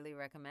would highly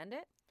recommend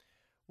it?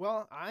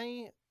 Well,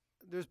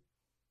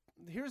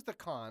 here's the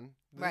con.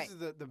 This Right. is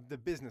the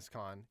business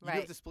con. You Right.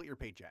 have to split your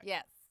paycheck.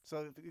 Yes.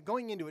 So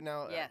going into it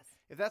now, Yes.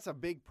 if that's a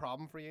big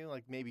problem for you,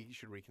 like maybe you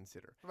should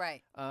reconsider.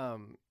 Right.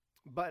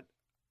 But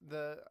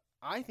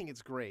I think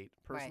it's great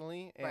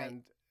personally, Right.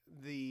 and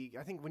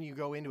I think when you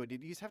go into it, you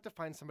just have to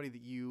find somebody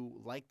that you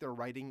like their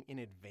writing in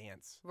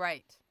advance.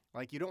 Right.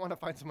 Like you don't want to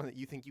find someone that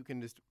you think you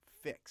can just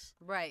fix,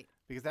 Right.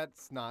 because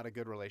that's not a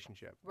good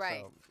relationship.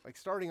 Right. So, like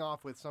starting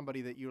off with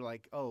somebody that you're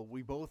like, oh,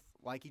 we both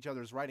like each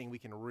other's writing, we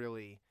can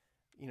really,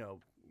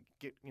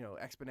 get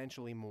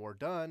exponentially more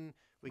done.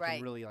 We Right.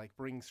 can really like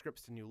bring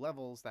scripts to new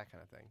levels, that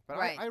kind of thing. But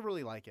Right. I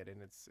really like it,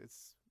 and it's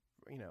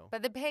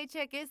But the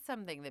paycheck is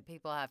something that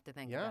people have to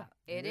think Yeah, about.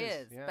 It it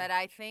is, is. yeah. But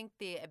I think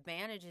the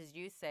advantage is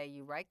you say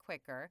you write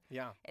quicker.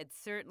 yeah. It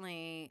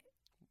certainly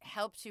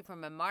helps you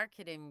from a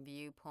marketing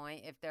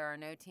viewpoint if there are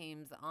no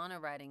teams on a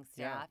writing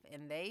staff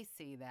and they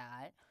see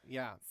that.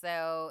 Yeah.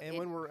 So And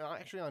when we're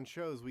actually on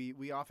shows,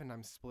 we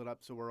oftentimes split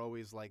up, so we're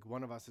always like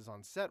one of us is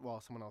on set while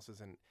someone else is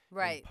in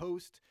right,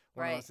 post.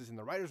 One Right. of us is in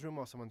the writer's room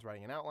while someone's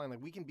writing an outline. Like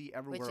we can be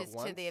everywhere which is at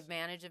once. to the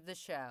advantage of the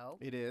show.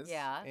 It is.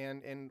 Yeah.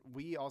 And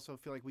we also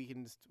feel like we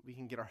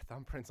can get our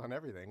thumbprints on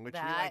everything, which we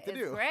That like to is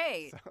do.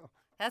 great. So,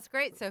 That's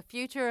great. So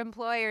future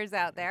employers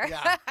out there.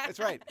 yeah, that's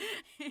right.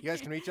 You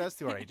guys can reach us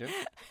through our agent.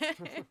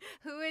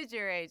 Who is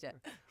your agent?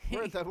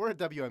 We're at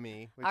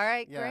WME. Which, All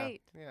right, yeah,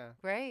 great. Yeah.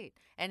 Great.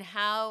 And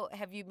how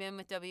have you been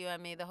with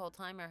WME the whole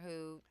time, or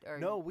who? Or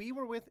No, we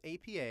were with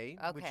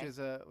APA, which Okay. is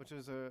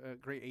a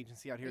great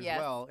agency out here Yes,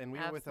 as well, and we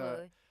were with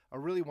absolutely. a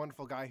really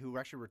wonderful guy who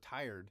actually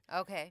retired.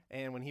 Okay.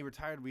 And when he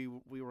retired, we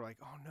were like,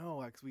 oh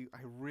no, because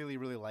I really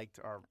really liked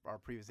our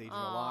previous agent a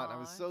lot. And I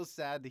was Aw. so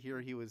sad to hear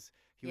he was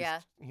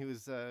Yeah.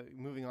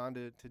 moving on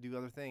to do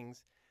other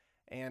things.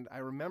 And I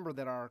remember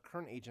that our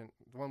current agent,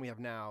 the one we have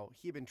now,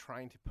 he had been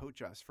trying to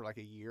poach us for like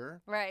a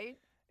year. Right.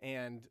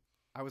 And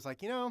I was like,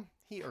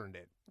 he earned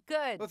it.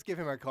 Good. Let's give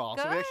him a call.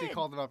 So we actually Good.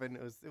 called him up, and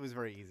it was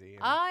very easy.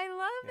 And I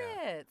love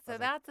yeah. it. So I was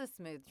like- that's a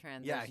smooth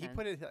transition. yeah,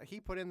 he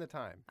put in the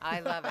time. I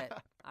love it.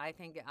 I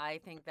think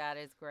that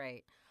is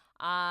great.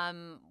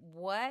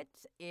 What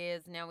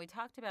is now? We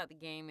talked about the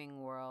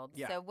gaming world.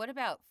 Yeah. So what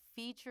about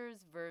features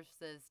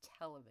versus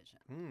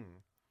television?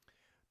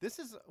 This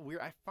is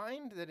weird. I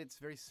find that it's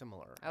very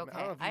similar. I Okay,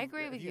 don't know if I you've-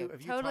 agree have with you. you.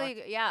 Have Totally.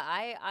 talked- Yeah,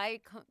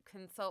 I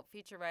consult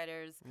feature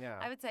writers. Yeah.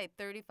 I would say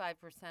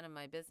 35% of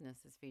my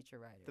business is feature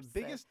writers. The So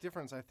biggest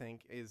difference, I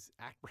think, is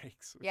act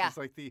breaks. Which Yeah, is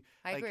like I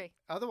like, agree.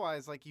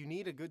 Otherwise, like you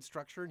need a good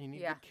structure and you need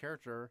Yeah. good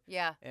character,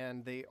 Yeah.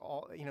 and they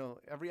all,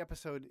 every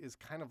episode is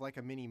kind of like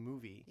a mini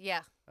movie.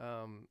 Yeah.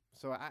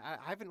 So I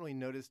haven't really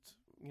noticed,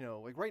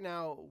 like right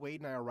now,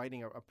 Wade and I are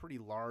writing a pretty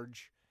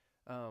large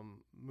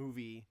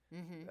movie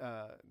Mm-hmm.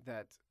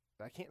 that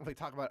I can't really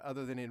talk about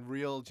other than in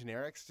real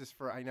generics.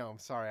 I know. I'm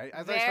sorry.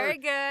 Very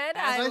good.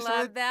 I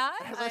love that.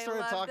 As I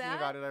started talking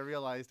about it, I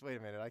realized, wait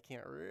a minute, I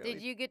can't really.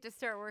 Did you get to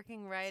start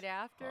working right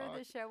after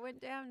the show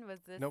went down? Was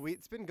this? No,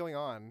 it's been going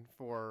on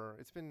for.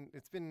 It's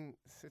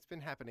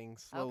been happening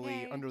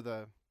slowly under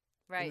the.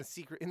 Right.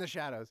 In the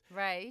shadows.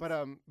 Right.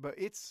 But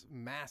it's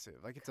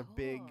massive. Like it's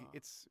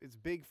it's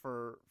big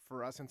for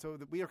us. And so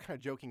we are kind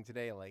of joking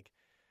today, like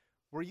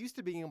we're used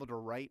to being able to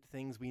write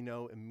things we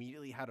know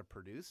immediately how to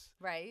produce.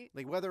 Right.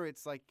 Like whether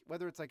it's like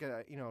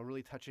a, a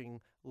really touching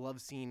love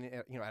scene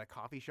at a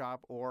coffee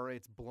shop, or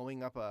it's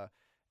blowing up a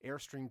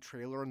Airstream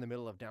trailer in the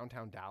middle of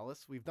downtown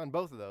Dallas. We've done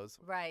both of those.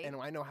 Right. And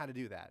I know how to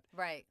do that.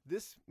 Right.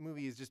 This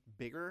movie is just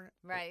bigger.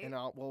 Right. And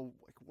I'll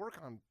work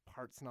on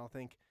parts and I'll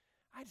think,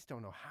 I just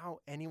don't know how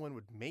anyone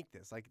would make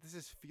this. Like, this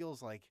just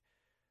feels like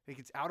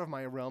it's out of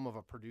my realm of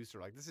a producer.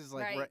 Like, this is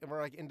like,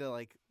 we're like into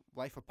like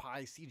Life of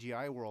Pi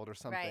CGI world or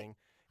something. Right.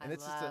 And I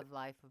love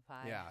Life of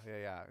Pi.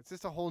 Yeah. It's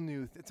just a whole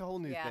new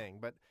thing.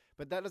 But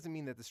that doesn't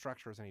mean that the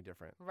structure is any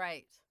different.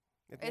 Right.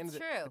 It's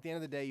true. At the end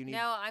of the day, you need.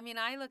 No, I mean,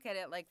 I look at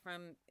it like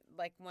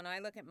when I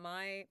look at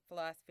my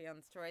philosophy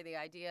on story, the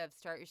idea of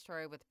start your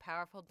story with a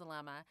powerful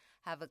dilemma,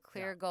 have a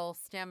clear goal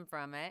stem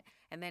from it,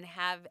 and then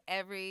have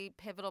every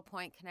pivotal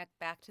point connect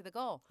back to the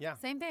goal. Yeah.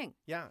 Same thing.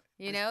 Yeah.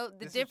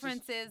 The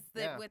difference is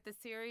that with the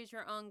series,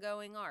 you're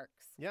ongoing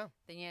arcs. Yeah.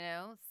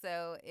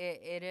 So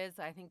it is,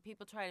 I think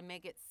people try to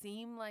make it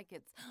seem like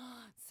it's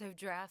so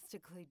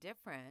drastically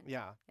different.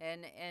 Yeah.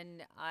 And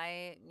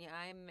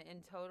I'm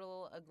in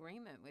total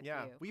agreement with you.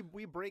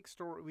 We break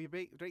story. We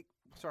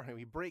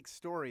break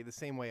story the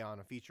same way on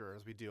a feature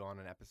as we do on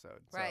an episode.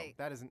 So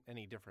that isn't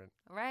any different.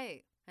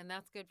 Right. And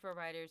that's good for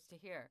writers to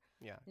hear.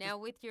 Yeah. Now,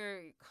 with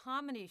your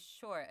comedy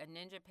short, A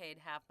Ninja Paid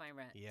Half My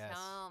Rent. Yes.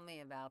 Tell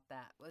me about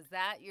that. Was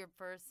that your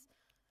first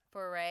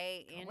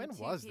foray into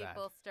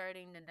people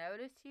starting to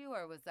notice you,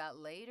 or was that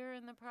later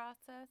in the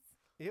process?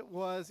 It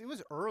was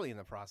early in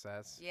the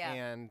process. Yeah.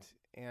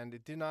 And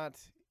it did not,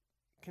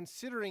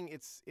 considering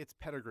its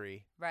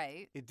pedigree.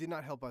 Right. It did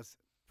not help us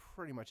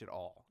pretty much at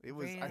all. It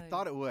was. Really? I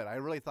thought it would. I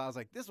really thought, I was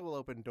like, this will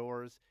open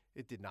doors.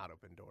 It did not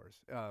open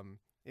doors.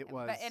 It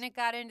was. And it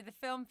got into the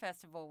film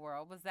festival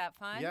world. Was that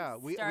fun? Yeah.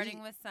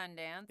 Starting with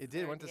Sundance. It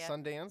did. Went to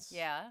Sundance.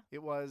 Yeah.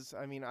 It was.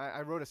 I mean,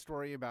 I wrote a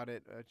story about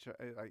it.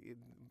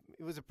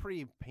 It was a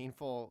pretty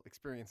painful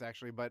experience,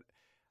 actually. But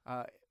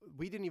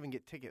we didn't even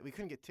get tickets. We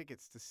couldn't get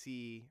tickets to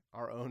see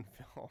our own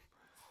film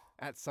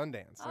at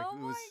Sundance. Like, oh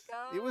my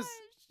gosh.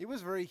 It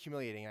was very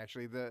humiliating,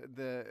 actually.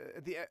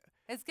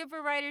 It's good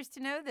for writers to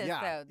know this,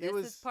 yeah, though.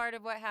 This is part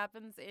of what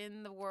happens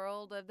in the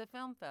world of the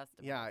film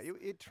festival. Yeah,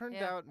 it turned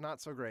out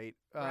not so great.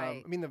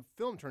 Right. I mean, the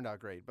film turned out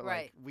great, but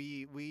like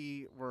we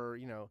were,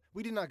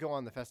 we did not go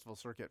on the festival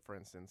circuit, for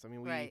instance. I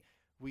mean,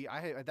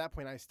 at that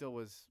point, I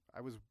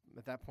was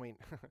at that point.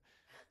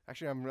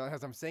 Actually,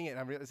 as I'm saying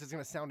it, this is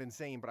going to sound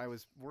insane, but I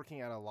was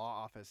working at a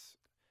law office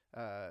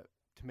to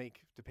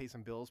pay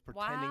some bills,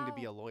 pretending to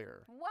be a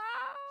lawyer. Wow.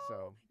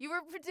 So you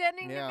were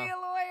pretending to be a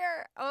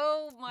lawyer.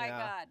 Oh my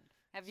God.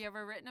 Have you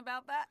ever written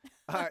about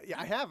that? Yeah,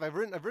 I have. I've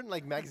written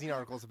like magazine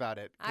articles about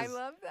it. I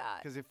love that.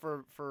 Because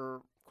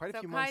for quite a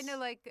few months. So kind of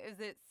like, is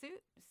it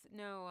Suits?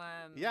 No.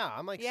 Yeah,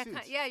 I'm like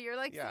Suits. You're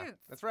like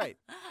Suits. That's right.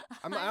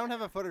 I don't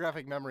have a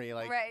photographic memory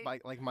like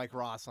Mike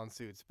Ross on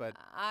Suits, but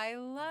I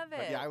love it.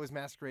 But yeah, I was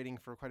masquerading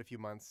for quite a few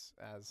months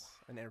as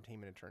an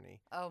entertainment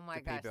attorney. Oh my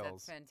gosh,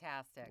 bills. that's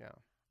fantastic.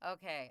 Yeah.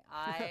 Okay,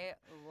 I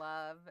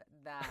love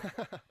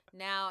that.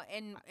 Now,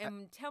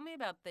 and tell me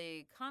about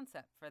the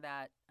concept for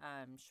that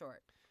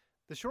short.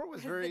 The short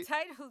was very. The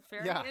title's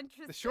very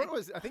interesting. The short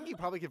was. I think you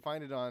probably could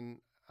find it on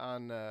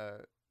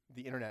the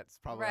internet,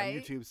 probably on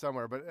YouTube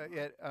somewhere. But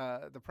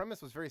the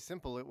premise was very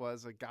simple. It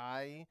was a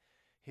guy.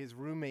 His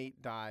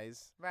roommate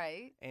dies.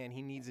 Right. And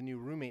he needs a new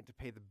roommate to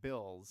pay the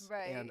bills.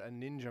 Right. And a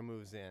ninja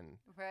moves in.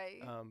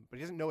 Right. But he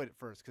doesn't know it at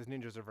first because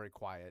ninjas are very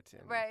quiet.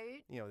 And,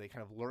 they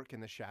kind of lurk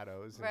in the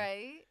shadows.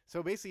 Right.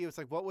 So basically, it was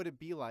like, what would it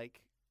be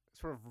like,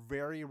 sort of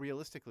very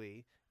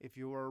realistically, if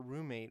your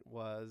roommate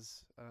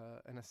was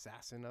an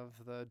assassin of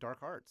the dark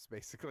arts,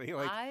 basically?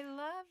 Like, I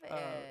love it.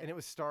 And it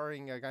was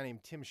starring a guy named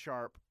Tim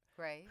Sharp.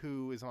 Right.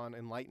 Who is on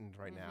Enlightened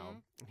right now.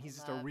 And he's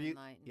just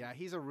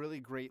he's a really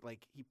great,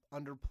 like, he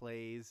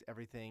underplays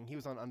everything. He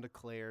was on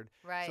Undeclared.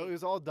 Right. So it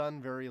was all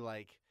done very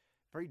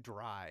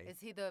dry. Is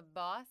he the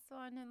boss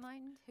on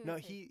Enlightened? No,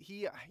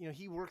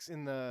 he works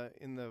in the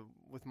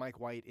with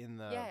Mike White in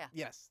the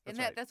Yes.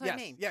 That's what I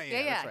mean. Yeah.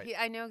 That's right.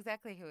 I know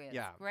exactly who he is.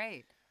 Yeah.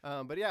 Great.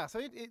 But yeah, so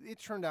it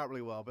turned out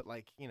really well, but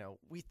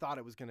we thought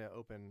it was going to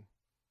open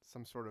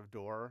some sort of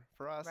door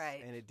for us,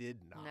 and it did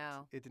not.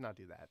 No. It did not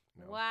do that.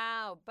 No.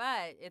 Wow,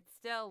 but it's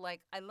still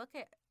I look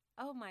at,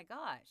 oh my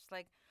gosh,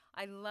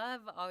 I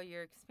love all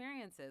your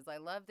experiences. I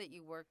love that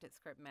you worked at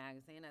Script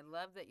Magazine. I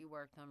love that you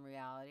worked on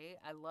reality.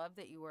 I love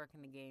that you work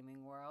in the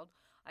gaming world.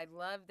 I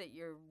love that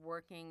you're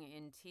working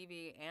in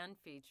TV and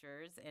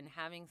features and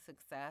having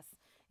success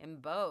in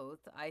both.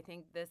 I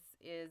think this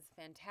is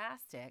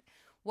fantastic.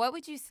 What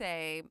would you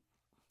say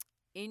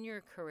in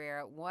your career,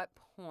 at what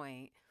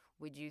point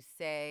would you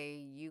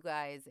say you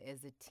guys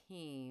as a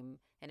team,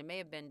 and it may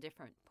have been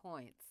different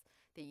points,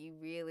 that you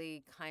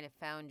really kind of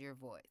found your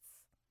voice?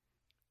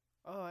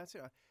 Oh, that's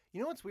it.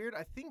 You know what's weird?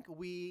 I think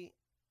we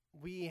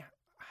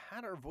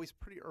had our voice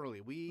pretty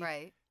early.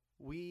 Right.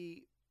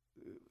 We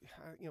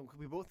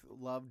we both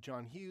loved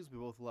John Hughes. We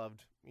both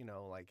loved,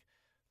 like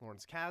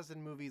Lawrence Kasdan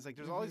movies. Like,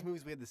 there's all these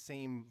movies we had the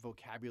same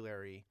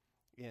vocabulary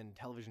in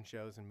television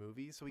shows and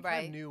movies, so we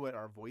kind of knew what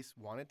our voice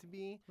wanted to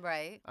be.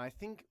 Right. I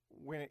think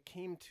when it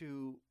came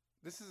to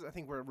I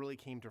think where it really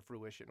came to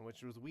fruition,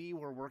 which was we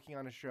were working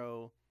on a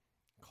show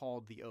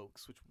called The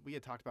Oaks, which we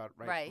had talked about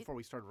before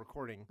we started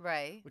recording.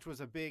 Right. Which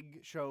was a big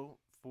show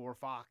for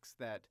Fox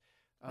that.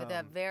 With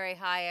a very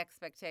high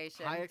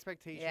expectation.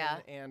 Yeah.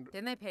 And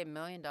didn't they pay $1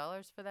 million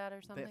for that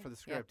or something? For the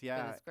script,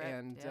 yeah. For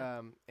the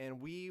script, and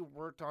we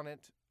worked on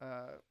it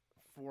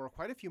for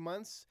quite a few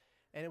months,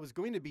 and that was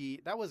going to be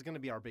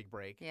our big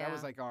break. Yeah. That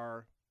was like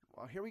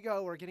here we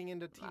go, we're getting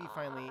into TV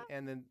finally.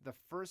 And then the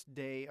first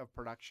day of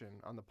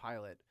production on the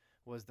pilot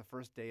was the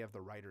first day of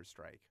the writer's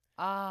strike.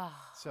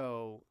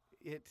 So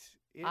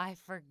I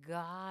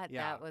forgot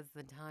that was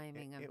the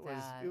timing of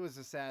that. It was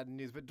a sad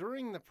news. But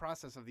during the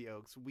process of The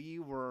Oaks, we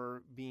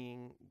were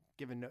being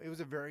given it was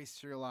a very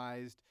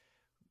serialized,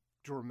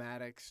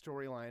 dramatic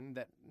storyline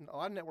that a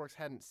lot of networks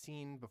hadn't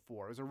seen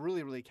before. It was a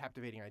really, really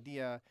captivating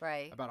idea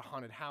about a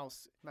haunted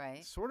house.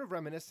 Right. Sort of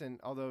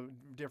reminiscent, although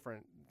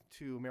different,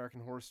 to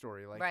American Horror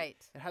Story. Like,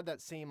 it had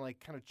that same, like,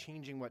 kind of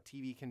changing what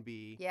TV can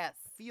be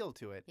feel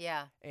to it.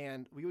 Yeah.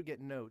 And we would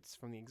get notes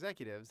from the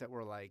executives that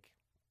were like,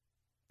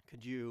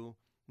 could you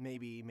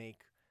maybe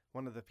make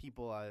one of the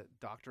people a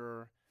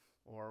doctor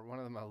or one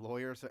of them a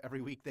lawyer, so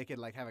every week they could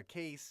like have a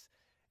case?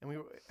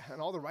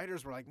 And all the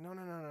writers were like, no,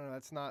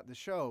 that's not the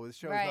show. The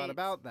show is not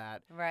about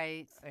that.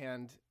 Right.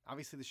 And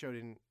obviously the show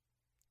didn't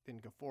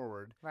go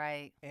forward.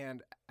 Right.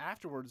 And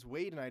afterwards,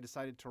 Wade and I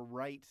decided to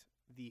write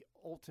the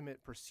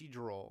ultimate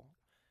procedural,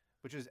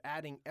 which is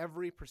adding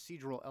every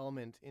procedural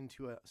element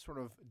into a sort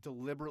of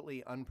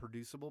deliberately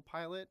unproducible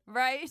pilot.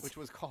 Right. Which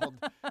was called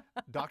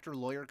Dr.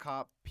 Lawyer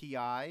Cop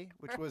P.I.,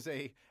 which was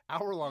a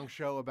hour-long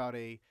show about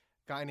a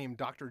guy named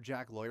Dr.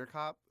 Jack Lawyer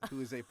Cop,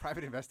 who is a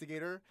private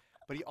investigator,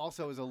 but he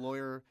also is a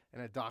lawyer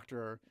and a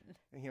doctor,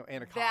 and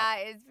a cop. That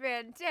is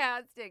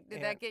fantastic.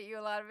 Did that get you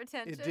a lot of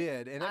attention? It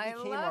did, and it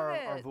became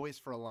our voice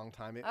for a long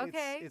time.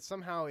 It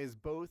somehow is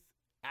both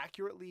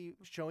accurately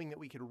showing that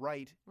we could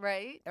write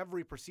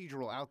every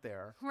procedural out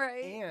there,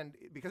 and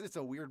because it's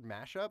a weird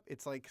mashup,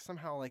 it's like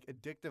somehow like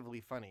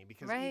addictively funny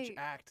because each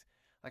act,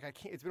 like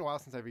it's been a while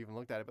since I've even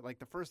looked at it, but like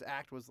the first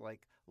act was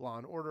like Law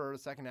and Order, the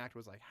second act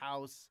was like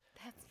House.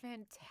 That's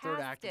fantastic. Third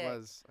act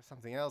was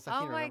something else. I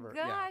can't remember.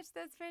 Oh my gosh,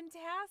 that's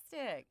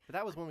fantastic. But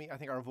that was when I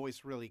think our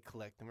voice really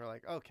clicked, and we were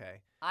like,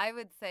 okay. I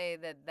would say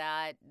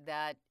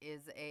that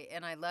is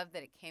and I love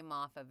that it came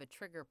off of a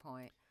trigger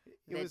point.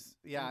 It was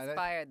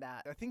inspired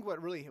that. I think what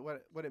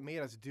it made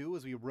us do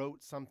is we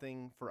wrote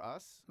something for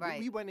us. Right.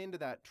 We went into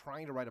that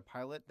trying to write a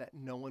pilot that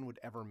no one would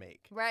ever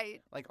make.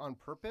 Right. Like on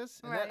purpose,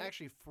 and that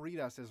actually freed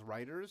us as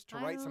writers to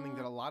write something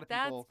that a lot of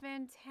people.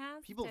 That's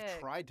fantastic. People have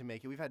tried to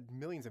make it. We've had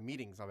millions of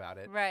meetings about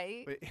it.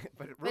 Right.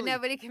 But it really,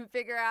 nobody can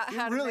figure out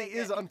how to really make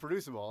is it.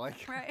 Unproducible. Like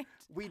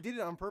we did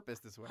it on purpose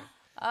this way.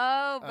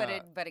 Oh,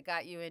 but it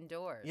got you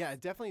indoors. Yeah,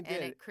 it definitely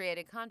did. And it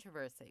created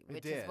controversy,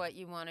 which is what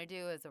you want to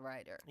do as a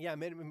writer. Yeah,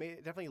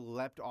 it definitely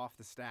leapt off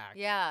the stack.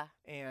 Yeah.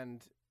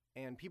 And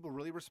people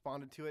really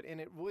responded to it. And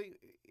it really,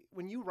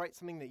 when you write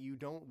something that you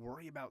don't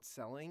worry about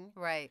selling.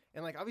 Right.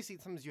 And like, obviously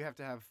sometimes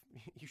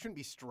you shouldn't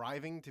be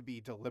striving to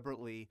be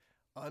deliberately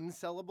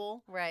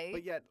unsellable. Right.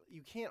 But yet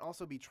you can't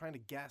also be trying to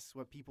guess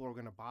what people are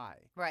going to buy.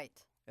 Right.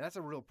 And that's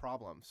a real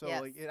problem. So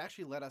like, it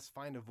actually let us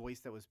find a voice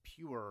that was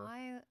pure.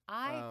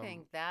 I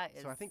think that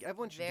is. So I think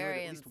everyone should do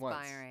very it at least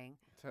inspiring.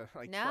 Once. To,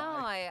 like, no,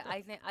 try.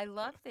 I think I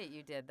love that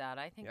you did that.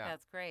 I think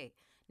that's great.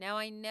 Now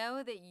I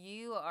know that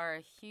you are a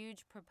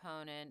huge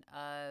proponent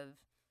of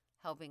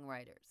helping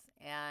writers,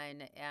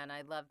 and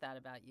I love that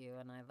about you,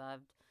 and I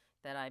loved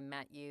that I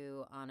met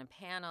you on a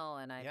panel,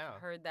 and I've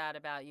heard that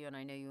about you, and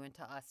I know you went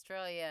to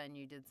Australia and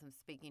you did some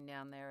speaking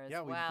down there as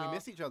well. Yeah, we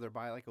missed each other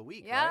by like a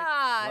week, right?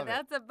 Yeah,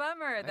 that's a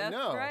bummer. That's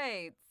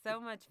great. So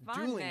much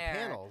fun Dueling there.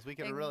 panels. We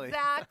could really...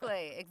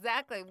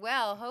 Exactly.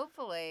 Well,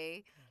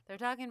 hopefully... They're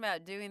talking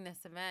about doing this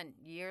event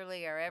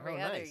yearly or every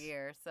other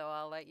year, so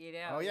I'll let you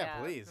know. Oh, yeah,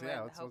 please.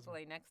 Yeah,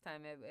 hopefully next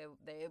time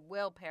it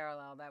will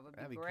parallel.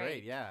 That'd be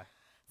great, yeah.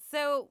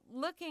 So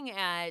looking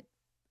at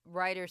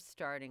writers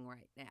starting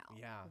right now,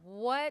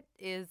 what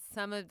is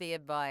some of the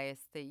advice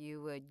that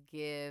you would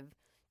give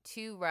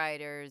to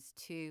writers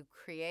to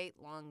create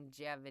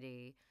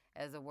longevity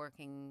as a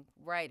working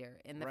writer?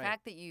 And the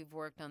fact that you've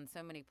worked on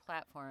so many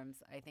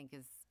platforms, I think,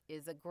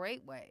 is a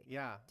great way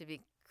to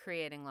be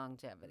creating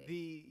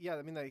longevity.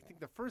 I think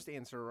the first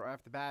answer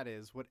off the bat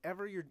is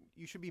whatever you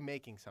should be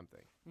making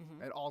something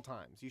at all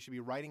times. You should be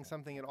writing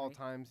something at all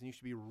times, and you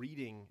should be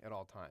reading at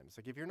all times.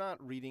 Like if you're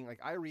not reading, like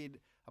I read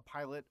a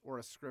pilot or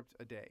a script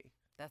a day.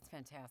 That's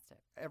fantastic.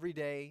 Every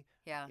day.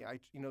 Yeah.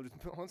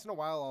 Just once in a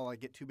while I'll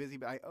get too busy,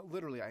 but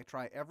I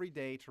try every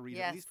day to read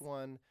at least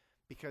one,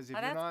 because if Oh,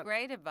 you're that's not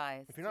great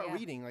advice. if you're not Yeah.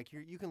 reading, like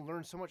you can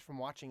learn so much from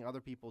watching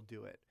other people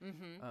do it.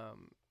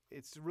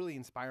 It's really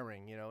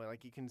inspiring, you know.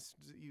 Like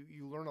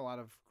you learn a lot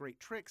of great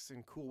tricks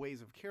and cool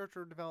ways of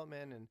character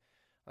development, and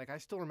like I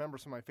still remember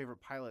some of my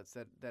favorite pilots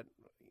that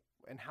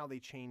and how they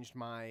changed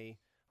my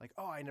like,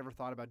 oh, I never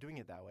thought about doing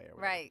it that way or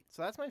whatever. Right.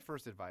 So that's my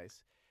first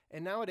advice.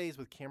 And nowadays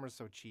with cameras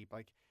so cheap,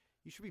 like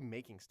you should be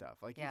making stuff.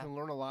 Like you can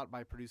learn a lot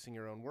by producing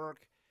your own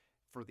work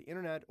for the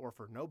internet or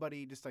for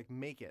nobody. Just like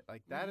make it.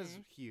 Like that is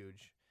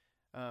huge.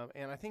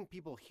 And I think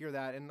people hear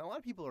that, and a lot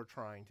of people are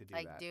trying to do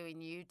that. Like doing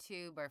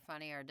YouTube or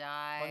Funny or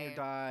Die. Funny or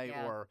Die,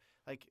 or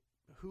like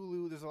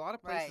Hulu. There's a lot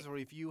of places where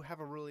if you have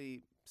a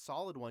really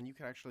solid one, you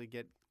can actually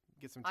get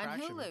some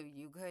traction. On Hulu,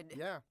 you could.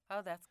 Yeah.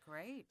 Oh, that's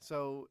great.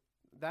 So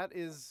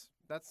that's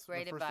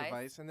great the first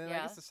advice. And then I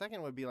guess the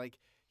second would be like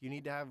you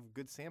need to have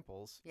good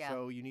samples. Yeah.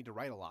 So you need to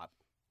write a lot.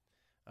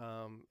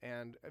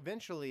 And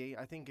eventually,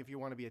 I think if you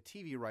want to be a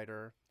TV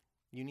writer,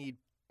 you need.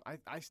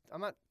 I'm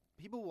not.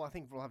 People will, I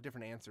think, will have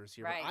different answers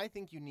here. Right. But I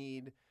think you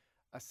need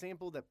a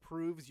sample that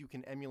proves you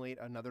can emulate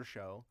another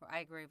show. I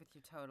agree with you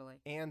totally.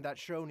 And that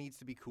show needs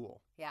to be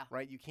cool. Yeah.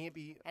 Right? You can't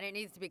be... And it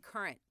needs to be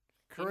current.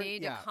 You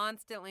need to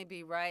constantly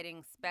be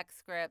writing spec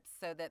scripts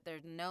so that they're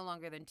no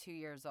longer than 2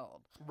 years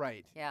old.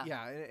 Right. Yeah.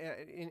 Yeah.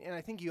 And I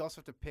think you also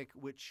have to pick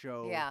which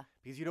show. Yeah.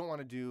 Because you don't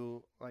want to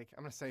do, like,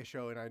 I'm going to say a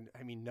show, and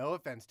I mean no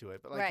offense to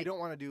it, but, like, you don't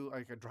want to do,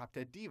 like, a Drop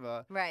Dead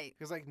Diva. Right.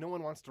 Because, like, no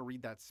one wants to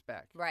read that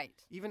spec. Right.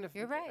 Even if,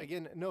 you're right.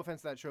 Again, no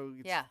offense to that show.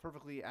 It's a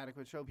perfectly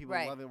adequate show. People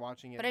love it,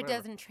 watching it. But it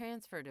doesn't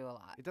transfer to a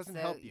lot. It doesn't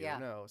help you,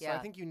 no. So I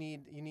think you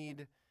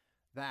need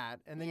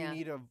that, and then you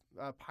need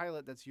a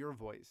pilot that's your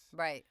voice.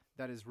 Right.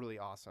 That is really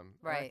awesome.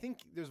 Right. And I think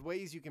there's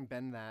ways you can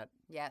bend that.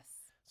 Yes.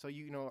 So,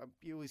 you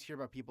always hear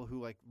about people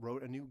who, like,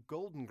 wrote a new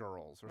Golden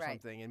Girls or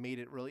something and made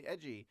it really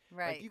edgy.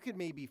 Right. Like, you could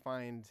maybe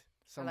find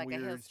some like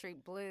weird... a Hill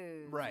Street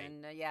Blues. Right.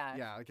 And,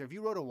 Yeah, like, if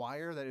you wrote a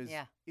Wire that is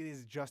it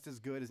is just as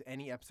good as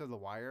any episode of The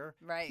Wire,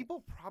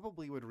 people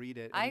probably would read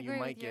it, and you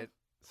might get...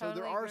 So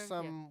there are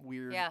some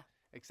weird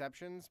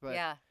exceptions,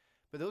 but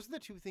those are the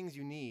two things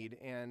you need.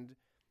 And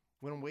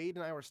when Wade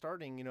and I were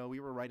starting, we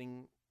were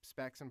writing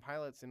specs and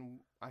pilots, and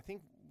I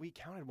think we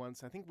counted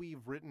once. I think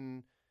we've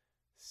written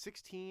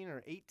 16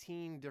 or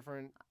 18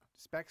 different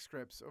spec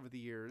scripts over the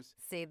years.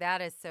 See,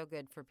 that is so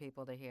good for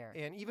people to hear.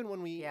 And even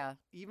when we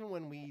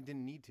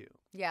didn't need to.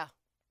 Yeah.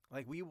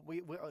 Like we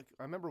like,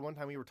 I remember one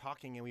time we were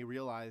talking and we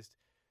realized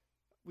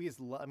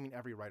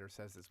every writer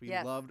says this. We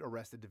loved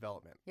Arrested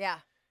Development. Yeah.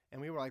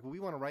 And we were like, well, we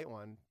want to write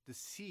one to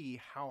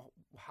see how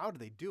do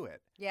they do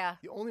it. Yeah.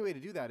 The only way to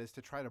do that is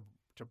to try to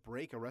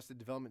break Arrested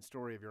Development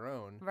story of your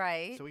own.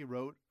 Right. So we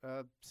wrote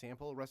a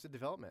sample Arrested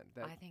Development.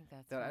 I think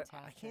that's fantastic.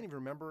 I can't even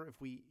remember if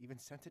we even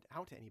sent it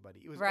out to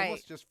anybody. It was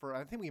almost just for,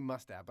 I think we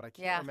must have, but I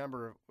can't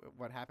remember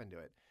what happened to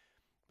it.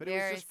 But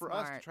it was just for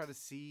us to try to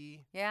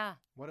see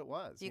what it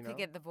was. You could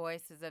get the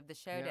voices of the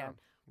showdown.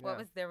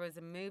 There was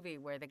a movie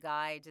where the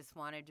guy just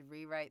wanted to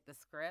rewrite the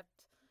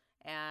script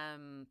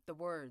and the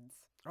words.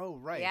 Oh,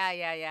 right. Yeah.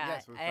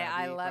 Yes, with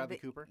Bradley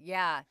Cooper.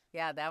 Yeah,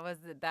 that was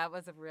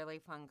a really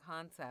fun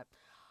concept.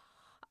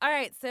 All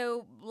right,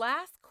 so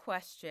last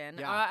question.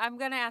 Yeah. I'm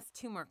going to ask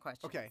 2 more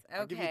questions. Okay,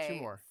 I'll give you 2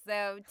 more.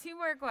 So 2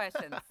 more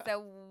questions.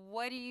 So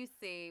what do you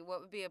see? What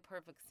would be a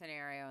perfect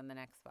scenario in the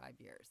next 5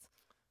 years?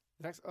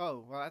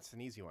 Well, that's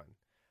an easy one.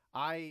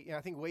 I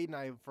think Wade and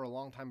I, for a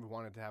long time, have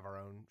wanted to have our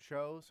own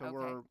show.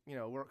 So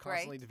we're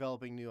constantly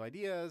developing new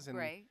ideas, and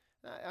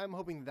I'm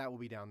hoping that will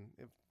be down.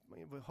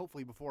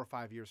 Hopefully, before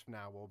 5 years from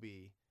now, we'll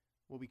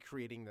be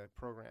creating the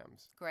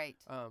programs. Great.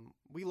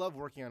 We love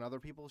working on other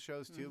people's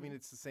shows too. I mean,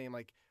 it's the same.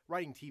 Like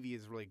writing TV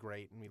is really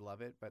great, and we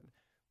love it. But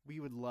we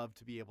would love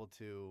to be able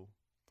to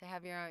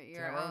have your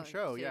own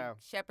show.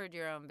 Shepherd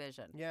your own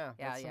vision. Yeah.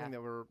 That's something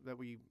that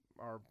we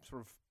are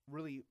sort of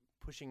really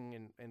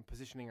pushing and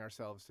positioning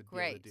ourselves to be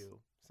able to do.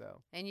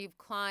 So. And you've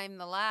climbed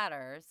the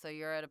ladder, so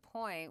you're at a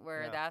point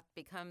where that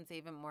becomes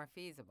even more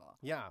feasible.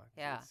 Yeah.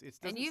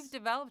 And you've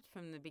developed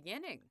from the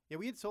beginning. Yeah,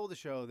 we had sold the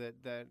show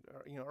that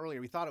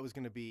earlier. We thought it was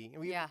going to be.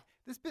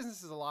 This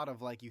business is a lot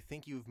of like you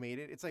think you've made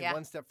it. It's like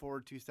 1 step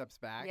forward, 2 steps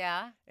back.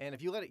 Yeah. And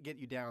if you let it get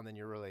you down, then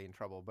you're really in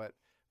trouble. But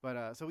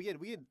so we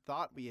had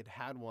thought we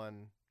had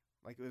one,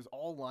 like it was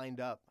all lined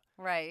up.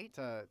 Right.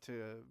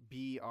 To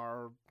be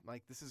our,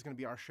 like, this is going to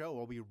be our show.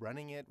 We'll be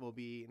running it.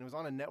 And it was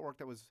on a network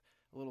that was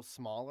a little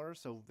smaller,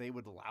 so they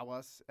would allow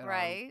us at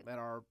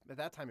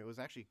that time. It was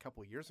actually a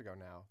couple of years ago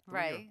now.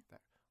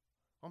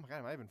 Oh my God,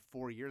 it might have been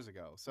 4 years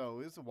ago. So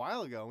it was a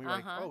while ago. And we were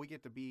like, oh, we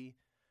get to be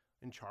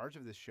in charge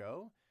of this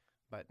show.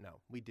 But no,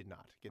 we did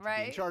not get to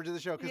be in charge of the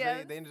show because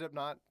they ended up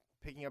not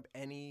picking up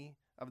any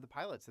of the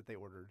pilots that they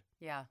ordered.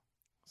 Yeah.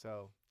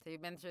 So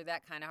you've been through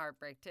that kind of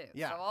heartbreak too.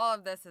 Yeah. So all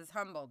of this has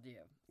humbled you.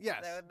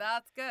 Yes. So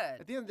that's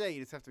good. At the end of the day,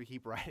 you just have to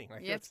keep writing.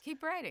 Like you have to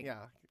keep writing.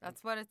 Yeah.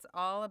 That's what it's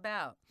all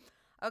about.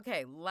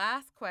 Okay,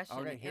 last question.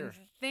 Okay, here. In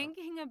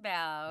thinking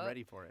about I'm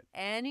ready for it.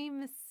 Any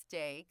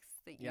mistakes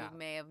that Yeah. you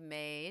may have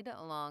made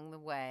along the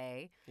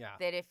way. Yeah.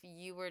 That if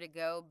you were to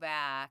go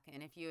back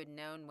and if you had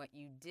known what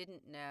you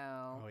didn't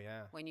know Oh,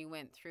 yeah. when you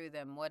went through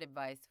them, what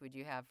advice would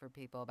you have for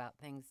people about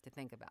things to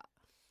think about?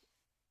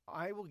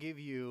 I will give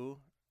you,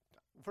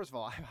 first of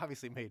all, I've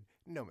obviously made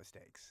no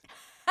mistakes.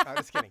 I'm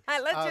just kidding.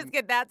 Let's just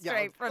get that Yeah,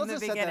 straight from let's the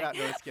just beginning. set that out.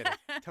 No, just kidding.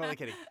 Totally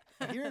kidding.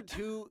 Here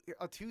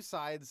are two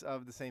sides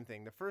of the same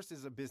thing. The first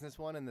is a business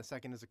one, and the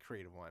second is a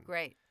creative one.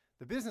 Great.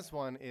 The business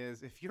one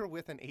is if you're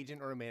with an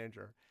agent or a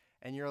manager,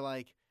 and you're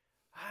like,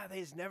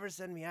 they just never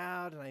send me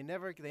out, and they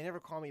never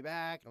call me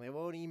back, and they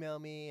won't email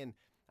me, and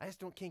I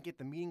just can't get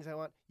the meetings I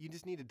want. You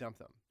just need to dump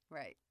them.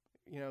 Right.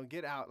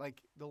 Get out.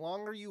 Like, the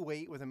longer you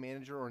wait with a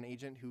manager or an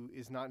agent who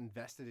is not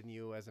invested in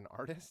you as an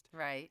artist,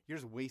 Right. you're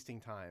just wasting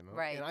time.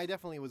 Right. And I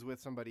definitely was with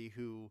somebody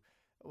who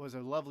was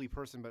a lovely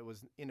person but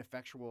was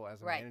ineffectual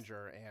as a Right.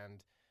 manager,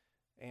 and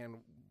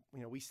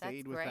we That's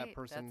stayed with great. that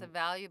person That's a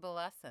valuable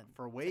lesson.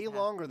 for way have.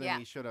 longer than Yeah.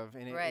 we should have,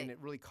 and Right. it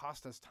really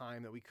cost us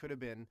time that we could have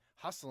been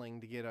hustling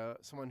to get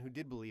someone who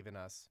did believe in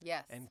us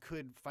Yes. and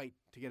could fight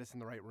to get us in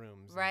the right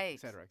rooms, Right.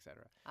 et cetera, et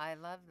cetera. I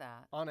love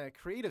that. On a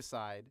creative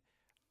side,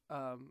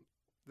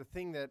 the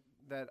thing that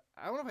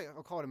I don't know if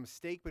I'll call it a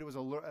mistake, but it was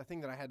a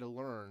thing that I had to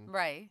learn,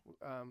 Right.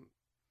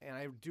 and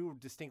I do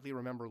distinctly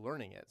remember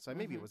learning it, so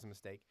maybe it Mhm. was a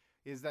mistake,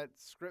 is that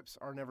scripts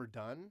are never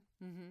done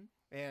Mm-hmm.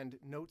 and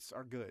notes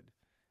are good.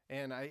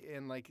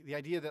 And like the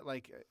idea that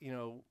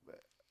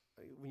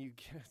when you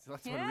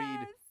let someone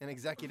read Yes. an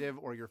executive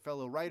or your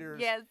fellow writers,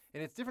 Yes.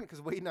 and it's different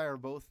because Wade and I are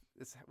both,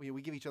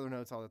 we give each other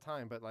notes all the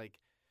time, but like,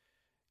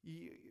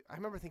 I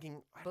remember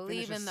thinking, I'd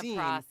Believe finish a in the scene,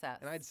 process.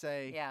 and I'd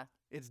say, Yeah.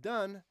 it's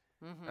done.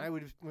 Mm-hmm. And I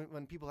would,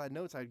 when people had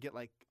notes, I'd get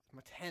like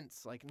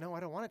tense, like, no, I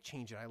don't want to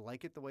change it. I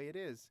like it the way it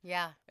is.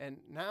 Yeah. And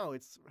now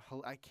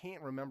I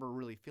can't remember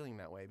really feeling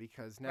that way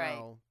because now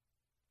Right.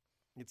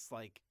 it's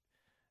like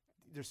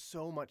there's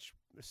so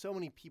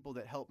many people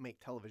that help make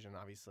television,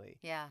 obviously,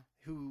 Yeah.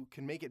 who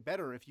can make it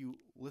better if you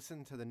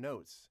listen to the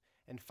notes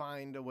and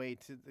find a way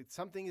to,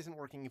 something isn't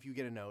working if you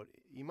get a note.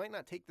 You might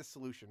not take the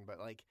solution, but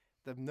like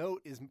the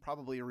note is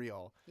probably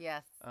real.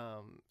 Yes.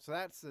 So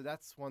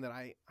that's one that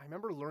I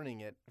remember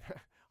learning it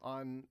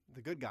on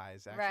The Good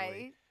Guys,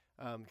 actually.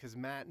 Right. Because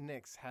Matt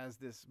Nix has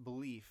this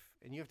belief,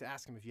 and you have to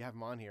ask him if you have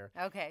him on here,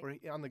 Okay. where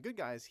on The Good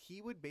Guys,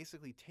 he would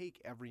basically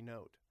take every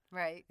note.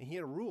 Right. And he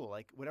had a rule,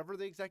 like, whatever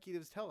the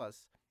executives tell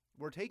us,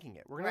 we're taking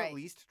it. We're going to Right. at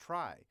least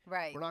try.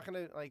 Right. We're not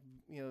going to, like,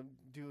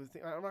 do a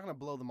thing. I'm not going to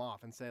blow them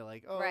off and say,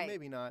 like, oh, Right.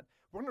 maybe not.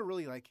 We're going to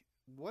really, like,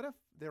 what if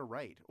they're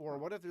right? Or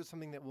what if there's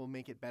something that will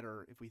make it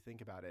better if we think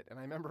about it? And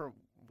I remember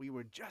we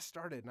were just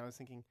started, and I was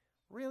thinking,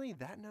 really,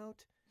 that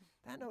note?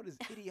 That note is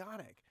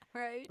idiotic.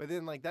 Right. But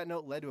then, like, that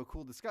note led to a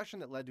cool discussion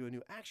that led to a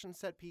new action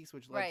set piece,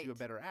 which led Right. to a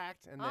better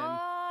act. And then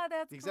Oh,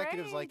 that's the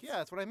executive's like, great. yeah,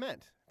 that's what I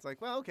meant. It's like,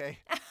 well, okay,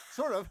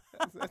 sort of.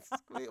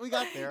 We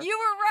got there. You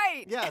were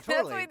right. Yeah, That's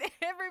totally. what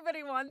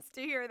everybody wants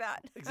to hear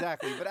that.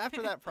 Exactly. But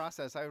after that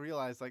process, I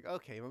realized, like,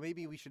 okay, well,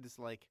 maybe we should just,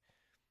 like,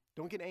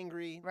 don't get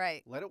angry.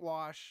 Right. Let it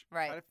wash.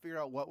 Right. Try to figure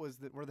out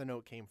where the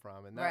note came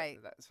from. And Right.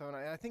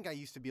 I think I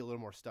used to be a little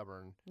more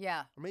stubborn,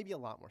 Yeah. or maybe a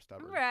lot more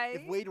stubborn. Right.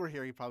 If Wade were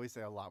here, he'd probably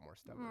say a lot more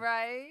stubborn.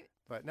 Right.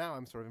 But now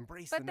I'm sort of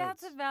embracing But the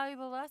notes. that's a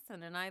valuable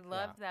lesson, and I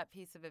love Yeah. that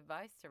piece of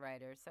advice to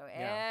writers. So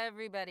Yeah.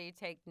 everybody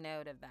take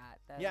note of that.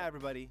 Yeah,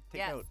 everybody, take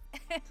Yes.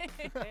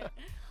 note.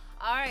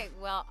 All right.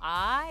 Well,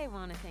 I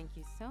want to thank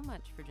you so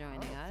much for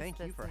joining us. Thank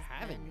you This for has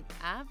having been me.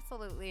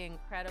 Absolutely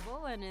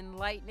incredible and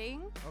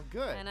enlightening. Oh,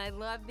 good. And I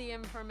love the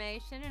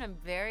information, and I'm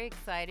very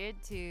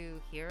excited to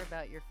hear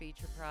about your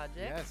feature project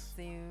Yes.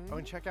 soon. Oh,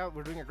 and check out,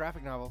 we're doing a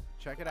graphic novel.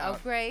 Check it Oh,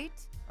 out. great.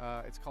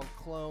 It's called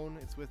Clone.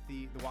 It's with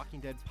the Walking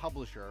Dead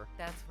publisher.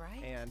 That's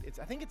right. And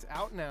I think it's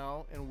out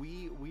now, and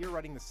we are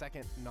writing the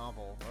second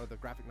novel, or the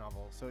graphic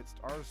novel. So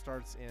ours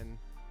starts in,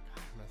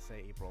 I'm going to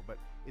say April, but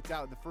it's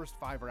out. The first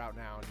 5 are out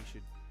now, and you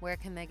should, Where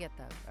can they get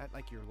those? at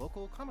like your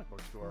local comic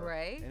book store.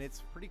 Right. And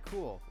it's pretty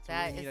cool. It's a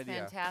That really is neat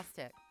idea.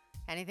 fantastic.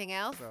 Anything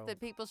else So- that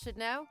people should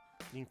know?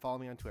 You can follow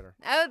me on Twitter.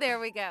 Oh, there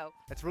we go.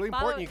 That's really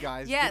Follow- important, you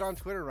guys. yes. Get on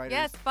Twitter, writers.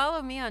 Yes,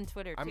 follow me on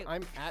Twitter, too.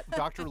 I'm at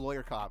Dr.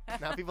 Lawyer Cop.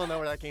 Now people know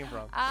where that came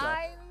from. So.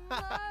 I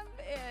love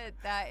it.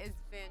 That is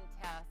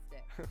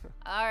fantastic.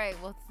 All right.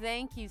 Well,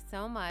 thank you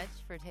so much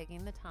for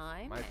taking the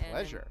time My and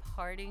pleasure.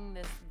 imparting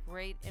this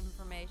great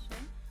information.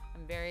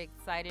 I'm very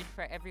excited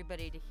for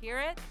everybody to hear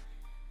it.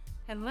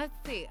 And let's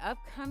see,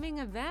 upcoming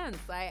events.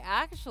 I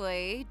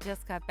actually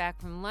just got back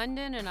from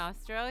London and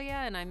Australia,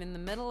 and I'm in the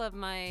middle of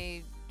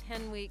my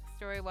 10-week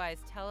Storywise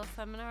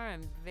teleseminar.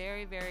 I'm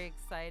very, very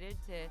excited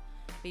to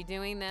be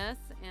doing this.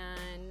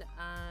 And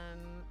I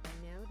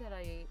know that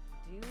I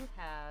do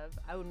have,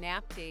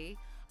 NAPTE.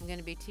 I'm going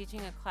to be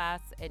teaching a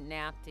class at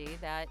NAPTE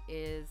that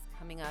is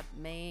coming up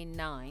May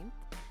 9th.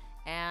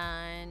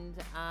 And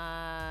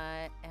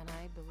I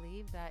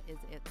believe that is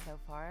it so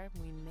far.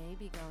 We may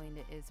be going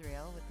to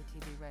Israel with the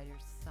TV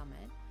Writers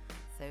Summit.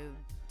 So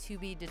to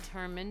be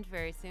determined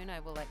very soon. I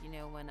will let you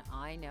know when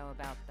I know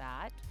about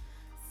that.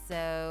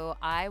 So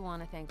I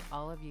want to thank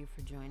all of you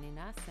for joining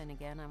us. And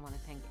again, I want to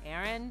thank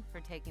Aaron for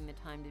taking the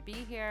time to be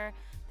here.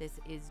 This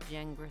is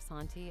Jen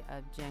Grisanti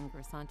of Jen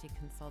Grisanti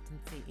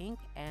Consultancy, Inc.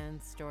 and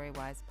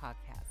Storywise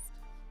Podcast.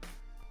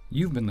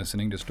 You've been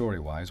listening to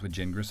Storywise with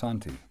Jen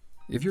Grisanti.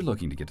 If you're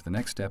looking to get to the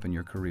next step in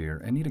your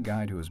career and need a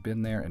guide who has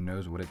been there and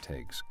knows what it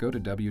takes, go to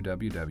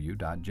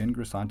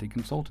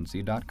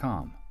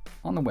www.jengrisanticonsultancy.com.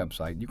 On the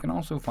website, you can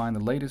also find the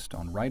latest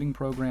on writing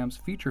programs,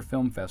 feature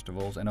film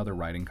festivals, and other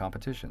writing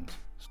competitions.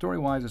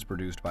 Storywise is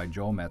produced by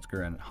Joel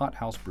Metzger and Hot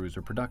House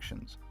Bruiser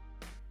Productions.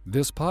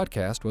 This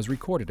podcast was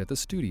recorded at the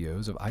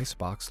studios of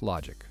Icebox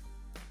Logic.